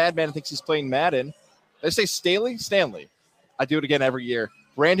 although he's a madman, thinks he's playing Madden. Did I say Staley? Stanley. I do it again every year.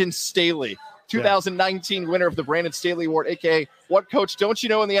 Brandon Staley. 2019 winner of the Brandon Staley Award, a.k.a. What Coach Don't You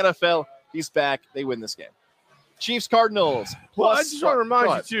Know in the NFL? He's back. They win this game. Chiefs, Cardinals. Well, I just want to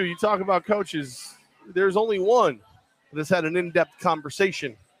remind you, too, you talk about coaches. There's only one that's had an in-depth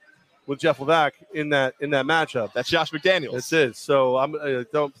conversation with Jeff Levack in that matchup. That's Josh McDaniels. It is.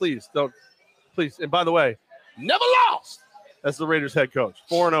 So please. And by the way, never lost. That's the Raiders head coach.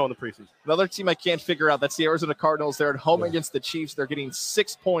 4-0 in the preseason. Another team I can't figure out, that's the Arizona Cardinals. They're at home against the Chiefs. They're getting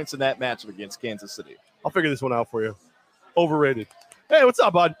 6 points in that matchup against Kansas City. I'll figure this one out for you. Overrated. Hey, what's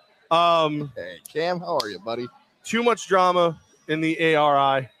up, bud? Hey, Cam, how are you, buddy? Too much drama in the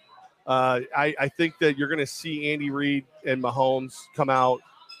ARI. I think that you're going to see Andy Reid and Mahomes come out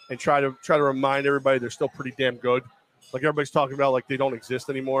and try to remind everybody they're still pretty damn good. Like everybody's talking about, like they don't exist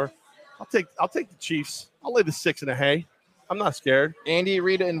anymore. I'll take the Chiefs. I'll lay the 6 in a hay. I'm not scared. Andy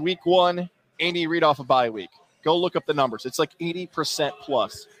Reid in week 1. Andy Reid off a bye week. Go look up the numbers. It's like 80%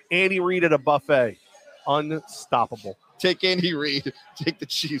 plus. Andy Reid at a buffet. Unstoppable. Take Andy Reid. Take the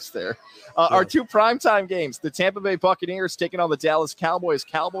Chiefs there. Our 2 primetime games. The Tampa Bay Buccaneers taking on the Dallas Cowboys.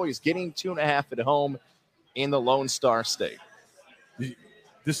 Cowboys getting 2.5 at home in the Lone Star State.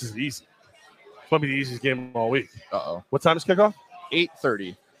 This is easy. It's might be the easiest game all week. Uh-oh. What time is kickoff?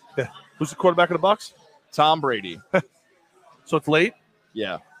 8:30. Yeah. Who's the quarterback of the Bucs? Tom Brady. So it's late?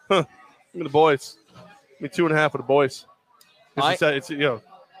 Yeah. Huh. Give me the boys. Give me 2.5 for the boys. It's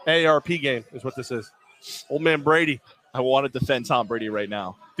AARP game is what this is. Old man Brady. I want to defend Tom Brady right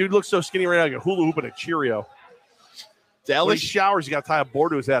now. Dude looks so skinny right now. Like a hula hoop and a Cheerio. Dallas when he showers, you got to tie a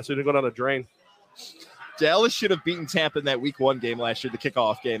board to his ass so he didn't go down the drain. Dallas should have beaten Tampa in that week 1 game last year, the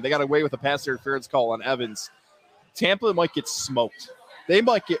kickoff game. They got away with a pass interference call on Evans. Tampa might get smoked. They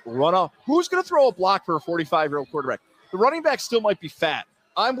might get run off. Who's going to throw a block for a 45-year-old quarterback? The running back still might be fat.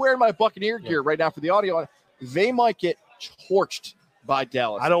 I'm wearing my Buccaneer gear right now for the audio. They might get torched by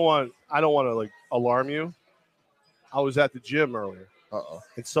Dallas. I don't want to like alarm you. I was at the gym earlier.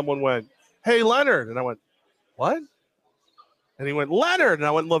 And someone went, "Hey, Leonard," and I went, "What?" And he went, "Leonard," and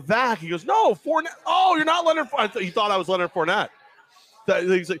I went, "Levack." He goes, "No, Fournette." "Oh, you're not Leonard." He thought I was Leonard Fournette.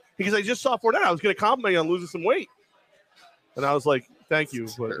 Because I just saw Fournette. I was going to compliment you on losing some weight. And I was like, "Thank you,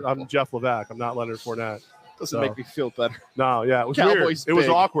 but I'm Jeff Levack. I'm not Leonard Fournette." Doesn't make me feel better. No, yeah, it was Cowboys weird. It was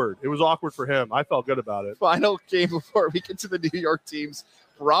awkward. It was awkward for him. I felt good about it. Final game before we get to the New York teams.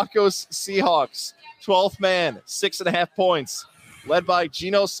 Broncos, Seahawks, 12th man, 6.5 points, led by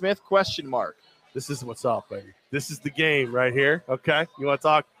Geno Smith, ? This is what's up, baby. This is the game right here. Okay, you want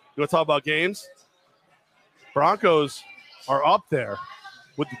to talk about games? Broncos are up there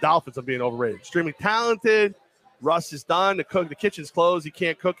with the Dolphins of being overrated. Extremely talented. Russ is done. The kitchen's closed. He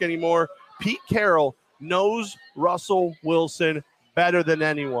can't cook anymore. Pete Carroll knows Russell Wilson better than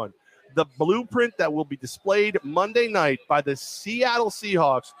anyone. The blueprint that will be displayed Monday night by the Seattle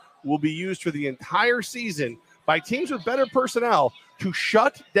Seahawks will be used for the entire season by teams with better personnel to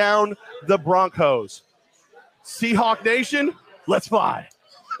shut down the Broncos. Seahawk Nation, let's fly.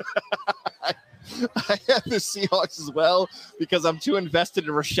 I have the Seahawks as well because I'm too invested in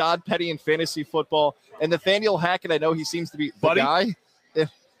Rashad Penny in fantasy football. And Nathaniel Hackett, I know he seems to be the guy.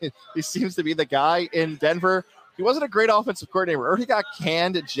 He seems to be the guy in Denver. He wasn't a great offensive coordinator. Or he got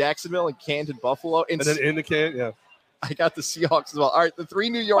canned at Jacksonville and canned in Buffalo. And then in the can, yeah. I got the Seahawks as well. All right, the 3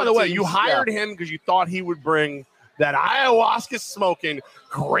 New York teams. By the way, teams, you hired him because you thought he would bring that ayahuasca smoking,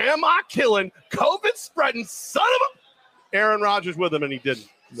 grandma killing, COVID spreading son of a Aaron Rodgers with him, and he didn't.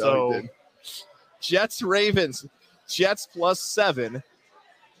 No, he didn't. Jets, Ravens. Jets +7.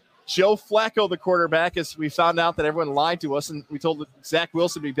 Joe Flacco, the quarterback, as we found out that everyone lied to us, and we told Zach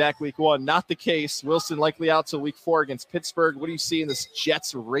Wilson to be back week 1. Not the case. Wilson likely out till week 4 against Pittsburgh. What do you see in this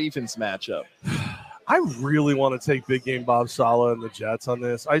Jets-Ravens matchup? I really want to take Big Game Bob Saleh and the Jets on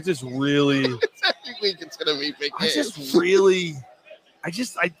this. I just really every week it's gonna be big game.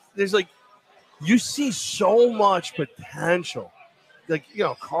 There's like, you see so much potential. Like,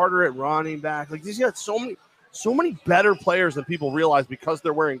 Carter at running back. Like, he's got so many better players than people realize because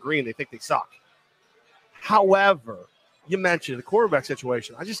they're wearing green. They think they suck. However, you mentioned the quarterback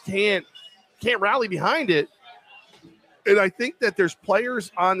situation. I just can't rally behind it. And I think that there's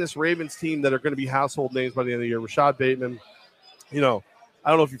players on this Ravens team that are going to be household names by the end of the year. Rashad Bateman, I don't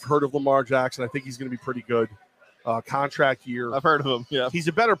know if you've heard of Lamar Jackson. I think he's going to be pretty good. Contract year. I've heard of him. Yeah, he's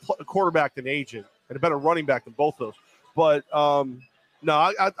a better quarterback than agent and a better running back than both those. But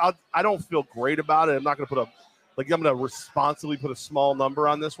no, I don't feel great about it. I'm not going to I'm going to responsibly put a small number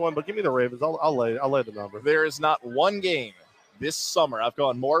on this one. But give me the Ravens. I'll lay the number. There is not one game this summer I've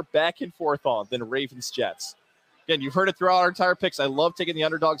gone more back and forth on than Ravens Jets. Again, you've heard it throughout our entire picks. I love taking the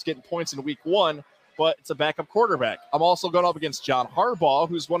underdogs getting points in week 1, but it's a backup quarterback. I'm also going up against John Harbaugh,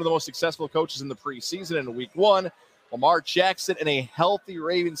 who's one of the most successful coaches in the preseason in week 1. Lamar Jackson and a healthy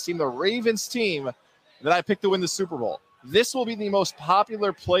Ravens team, the Ravens team that I picked to win the Super Bowl. This will be the most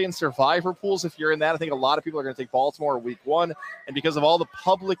popular play in survivor pools. If you're in that, I think a lot of people are going to take Baltimore week 1. And because of all the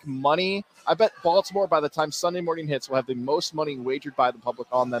public money, I bet Baltimore, by the time Sunday morning hits, will have the most money wagered by the public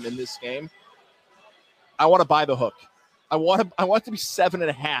on them in this game. I want to buy the hook. I want it to be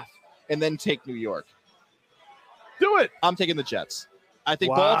 7.5 and then take New York. Do it. I'm taking the Jets. I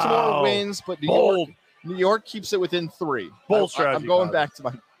think Baltimore wins, but New York keeps it within 3. Bold strategy. I'm going back to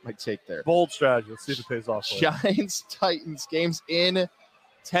my might take there. Bold strategy. Let's see if it pays off. Giants, Titans, games in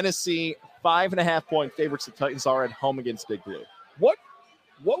Tennessee. 5.5-point favorites. The Titans are at home against Big Blue. What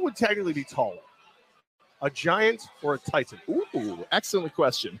would technically be taller? A Giant or a Titan? Ooh, excellent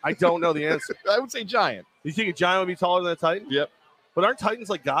question. I don't know the answer. I would say Giant. You think a Giant would be taller than a Titan? Yep. But aren't Titans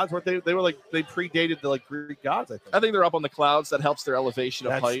like gods? Weren't they? They were like, they predated the like Greek gods, I think. I think they're up on the clouds. That helps their elevation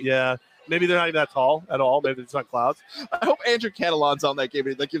of height. Yeah. Maybe they're not even that tall at all. Maybe it's not clouds. I hope Andrew Catalan's on that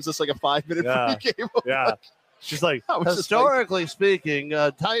game. That gives us like a 5-minute free game. Yeah. She's like, historically speaking,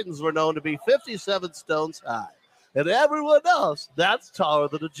 Titans were known to be 57 stones high. And everyone else, that's taller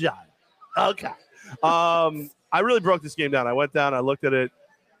than a giant. Okay. I really broke this game down. I went down, I looked at it,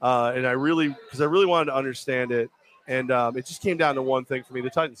 and I really wanted to understand it. And it just came down to one thing for me. The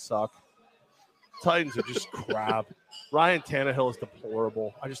Titans suck. Titans are just crap. Ryan Tannehill is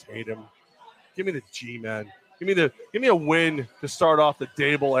deplorable. I just hate him. Give me the G, man. Give me a win to start off the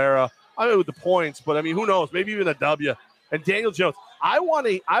Dable era. I mean, with the points, but I mean, who knows? Maybe even a W. And Daniel Jones. I want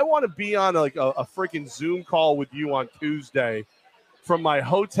to be on like a freaking Zoom call with you on Tuesday from my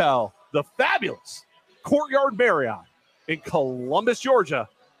hotel, the fabulous Courtyard Marriott in Columbus, Georgia.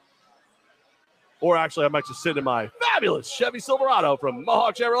 Or actually, I might just sit in my fabulous Chevy Silverado from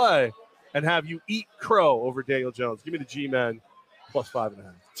Mohawk Chevrolet and have you eat crow over Daniel Jones. Give me the G-Men plus 5.5.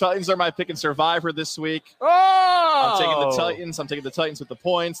 Titans are my pick and Survivor this week. Oh! I'm taking the Titans. I'm taking the Titans with the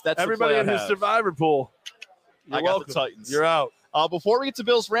points. That's everybody in his Survivor pool. I got the Titans. You're out. Before we get to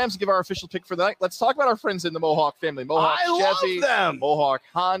Bills Rams and give our official pick for the night, let's talk about our friends in the Mohawk family. Mohawk Chevy, love them. Mohawk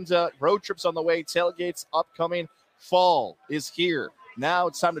Honda, road trips on the way, tailgates upcoming. Fall is here. Now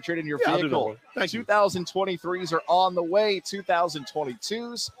it's time to trade in your vehicle. 2023s are on the way.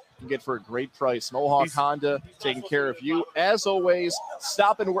 2022s you can get for a great price. Mohawk Honda taking care of you. As always,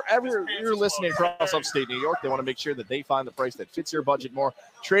 stopping wherever you're listening across upstate New York. They want to make sure that they find the price that fits your budget more.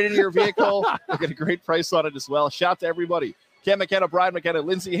 Trade in your vehicle. You'll get a great price on it as well. Shout out to everybody. Ken McKenna, Brian McKenna,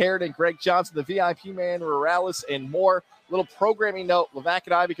 Lindsey Harridan, Greg Johnson, the VIP man, Morales, and more. Little programming note, Levack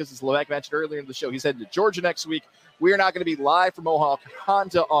and I, because as Levack mentioned earlier in the show, he's heading to Georgia next week. We are not going to be live from Mohawk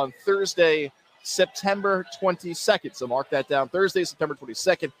Honda on Thursday, September 22nd. So mark that down. Thursday, September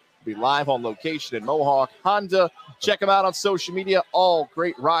 22nd. We'll be live on location in Mohawk Honda. Check them out on social media. All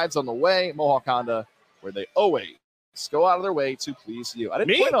great rides on the way. Mohawk Honda, where they always go out of their way to please you. I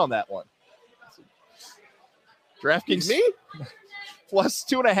didn't win on that one. DraftKings me plus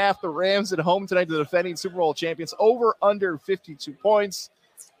 2.5. The Rams at home tonight to the defending Super Bowl champions. Over under 52 points.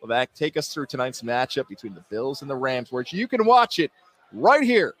 Levack, take us through tonight's matchup between the Bills and the Rams, where you can watch it right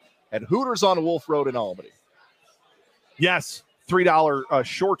here at Hooters on Wolf Road in Albany. Yes, $3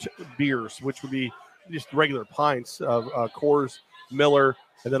 short beers, which would be just regular pints of Coors, Miller,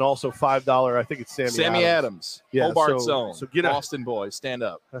 and then also $5. I think it's Sammy Adams. Yeah, Hobart so get Boston boys, stand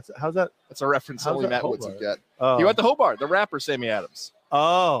up. How's that? That's a reference only Matt Woods would get. He went to Hobart, the rapper Sammy Adams.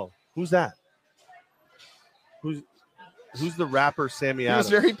 Oh, who's that? Who's the rapper Sammy Adams?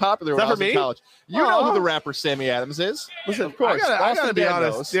 He was very popular when I was in college. You know who the rapper Sammy Adams is. Listen, of course. I gotta be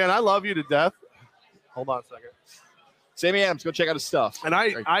honest. Dan, I love you to death. Hold on a second. Sammy Adams, go check out his stuff. And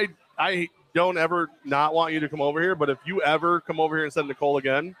I don't ever not want you to come over here, but if you ever come over here and send Nicole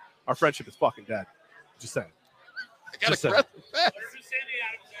again, our friendship is fucking dead. Just saying.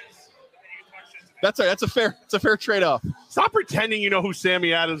 That's a fair trade-off. Stop pretending you know who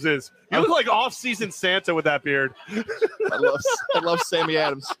Sammy Adams is. You look like off-season Santa with that beard. I love Sammy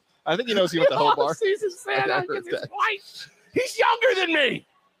Adams. I think he knows he went to Hobart. Off-season Santa gets his wife. He's younger than me.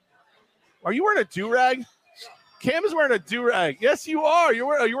 Are you wearing a do-rag? Cam is wearing a do-rag. Yes, you are. You're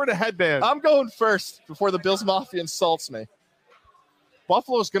wearing a headband. I'm going first before the Bills Mafia insults me.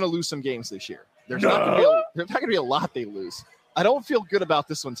 Buffalo's going to lose some games this year. There's not going to be a lot they lose. I don't feel good about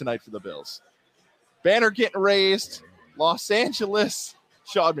this one tonight for the Bills. Banner getting raised. Los Angeles.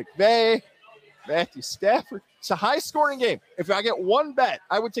 Sean McVay. Matthew Stafford. It's a high-scoring game. If I get one bet,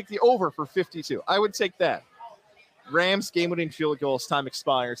 I would take the over for 52. I would take that. Rams game-winning field goals. Time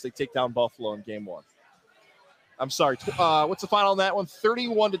expires. They take down Buffalo in game one. I'm sorry. What's the final on that one?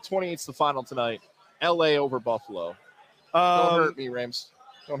 31-28 is the final tonight. LA over Buffalo. Don't hurt me, Rams.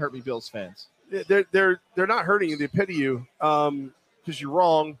 Don't hurt me, Bills fans. They're not hurting you. They pity you because you're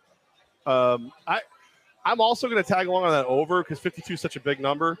wrong. I'm also going to tag along on that over because 52 is such a big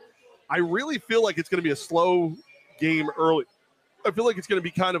number. I really feel like it's going to be a slow game early. I feel like it's going to be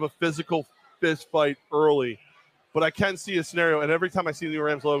kind of a physical fist fight early. But I can see a scenario, and every time I see the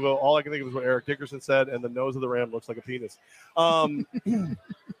Rams logo, all I can think of is what Eric Dickerson said, and the nose of the Ram looks like a penis. But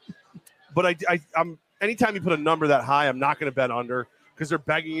I'm anytime you put a number that high, I'm not going to bet under because they're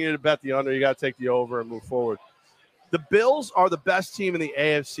begging you to bet the under. You got to take the over and move forward. The Bills are the best team in the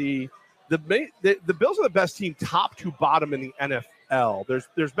AFC. The Bills are the best team top to bottom in the NFL.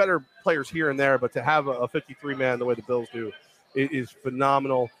 There's better players here and there, but to have a 53-man the way the Bills do is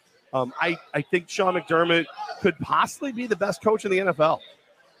phenomenal. I think Sean McDermott could possibly be the best coach in the NFL.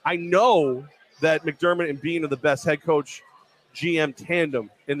 I know that McDermott and Bean are the best head coach GM tandem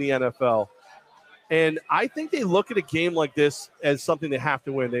in the NFL. And I think they look at a game like this as something they have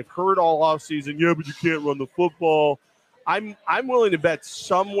to win. They've heard all offseason, yeah, but you can't run the football. I'm willing to bet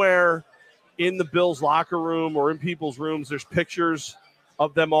somewhere in the Bills' locker room or in people's rooms, there's pictures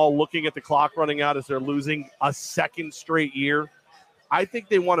of them all looking at the clock running out as they're losing a second straight year. I think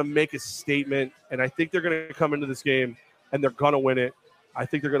they want to make a statement, and I think they're going to come into this game, and they're going to win it. I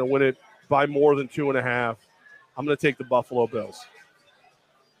think they're going to win it by more than 2.5. I'm going to take the Buffalo Bills.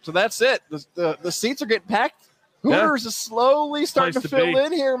 So that's it. The seats are getting packed. Hooters is slowly starting to fill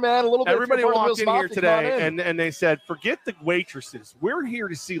in here, man. A little bit. Everybody walked in here today, and they said, forget the waitresses. We're here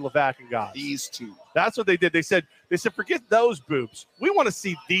to see Levack and Goz. These two. That's what they did. They said, forget those boobs. We want to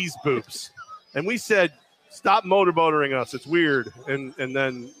see these boobs. And we said, stop motorboatering us. It's weird. And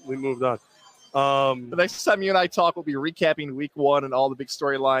then we moved on. The next time you and I talk, we'll be recapping week 1 and all the big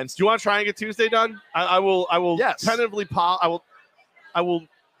storylines. Do you want to try and get Tuesday done? I will yes. Tentatively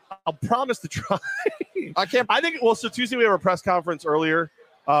I'll promise to try. So Tuesday we have a press conference earlier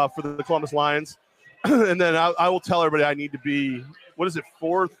for the Columbus Lions. And then I will tell everybody I need to be,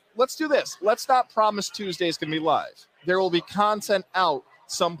 4th? Let's do this. Let's not promise Tuesday is going to be live. There will be content out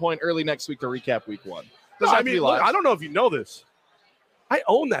some point early next week to recap week 1. No, I mean, look, I don't know if you know this. I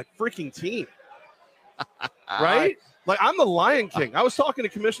own that freaking team. Right? Like, I'm the Lion King. I was talking to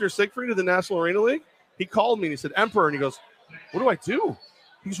Commissioner Siegfried of the National Arena League. He called me and he said, Emperor, and he goes, what do I do?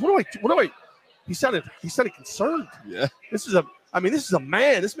 He goes, what do I? He sounded concerned. Yeah. This is a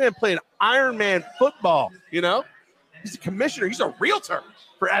man. This man played Iron Man football, you know? He's a commissioner. He's a realtor,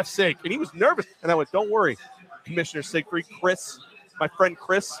 for F's sake. And he was nervous. And I went, don't worry, Commissioner Siegfried, Chris, my friend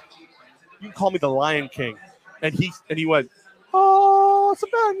Chris, you can call me the Lion King. And he went, oh, it's a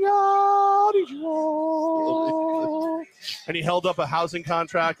and he held up a housing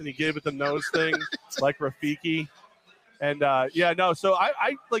contract and he gave it the nose thing like Rafiki. And so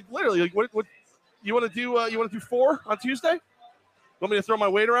I like literally like what you want to do? You want to do 4 on Tuesday? Want me to throw my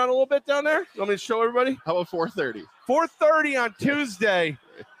weight around a little bit down there? You want me to show everybody? How about 4:30? 4:30 on Tuesday.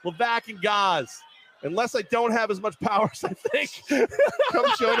 Levack and Goz. Unless I don't have as much power as I think. Come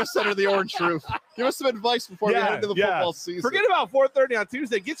join us under the orange roof. Give us some advice before we head into the football season. Forget about 4:30 on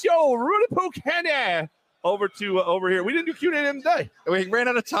Tuesday. Get your Rudy Pukene over here. We didn't do Q&A today. We ran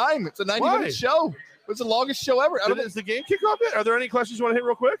out of time. It's a 90-minute show. It's the longest show ever. Is the game kickoff yet? Are there any questions you want to hit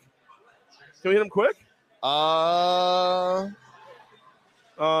real quick? Can we hit them quick? I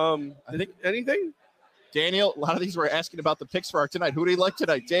think anything? Daniel, a lot of these were asking about the picks for our tonight. Who do you like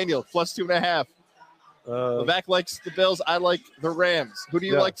tonight? Daniel, plus 2.5. Levack likes the Bills. I like the Rams. Who do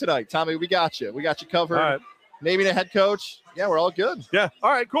you like tonight? Tommy, we got you. We got you covered. All right. Naming a head coach. Yeah, we're all good. Yeah.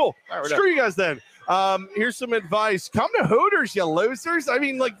 All right, cool. All right, screw you guys then. Here's some advice. Come to Hooters, you losers. I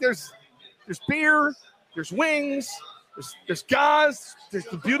mean, like there's beer, there's wings, there's Goz, there's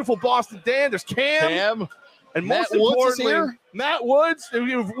the beautiful Boston Dan, there's Cam. And most importantly, Matt Woods.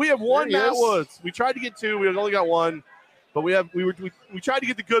 We have one Matt Woods. We tried to get 2. We only got 1, but we tried to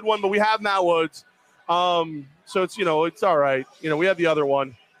get the good one, but we have Matt Woods. So it's it's all right. We have the other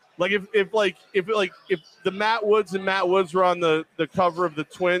one. Like if the Matt Woods and Matt Woods were on the cover of the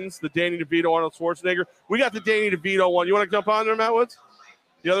Twins, the Danny DeVito, Arnold Schwarzenegger, we got the Danny DeVito one. You want to jump on there, Matt Woods?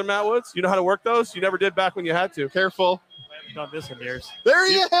 The other Matt Woods? You know how to work those? You never did back when you had to. Careful. I haven't done this in years. There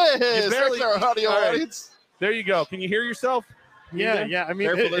he is. Barely, our audio audience. There you go. Can you hear yourself? Yeah. I mean,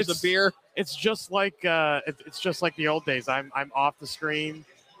 careful, there's a beer. It's just like it's just like the old days. I'm off the screen,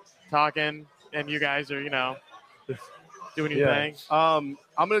 talking, and you guys are doing your thing. I'm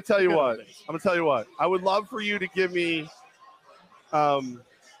going to tell you what. I would love for you to give me a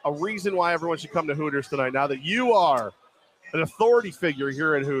reason why everyone should come to Hooters tonight. Now that you are an authority figure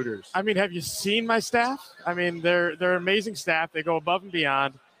here at Hooters. I mean, have you seen my staff? I mean, they're amazing staff. They go above and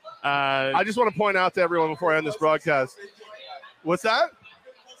beyond. I just want to point out to everyone before I end this broadcast. What's that?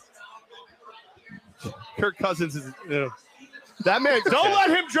 Kirk Cousins is that man. Don't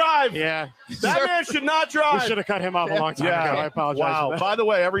let him drive. Yeah, that man should not drive. We should have cut him off a long time ago. I apologize. Wow. By the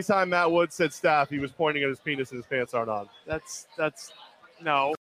way, every time Matt Woods said staff, he was pointing at his penis and his pants aren't on. That's no.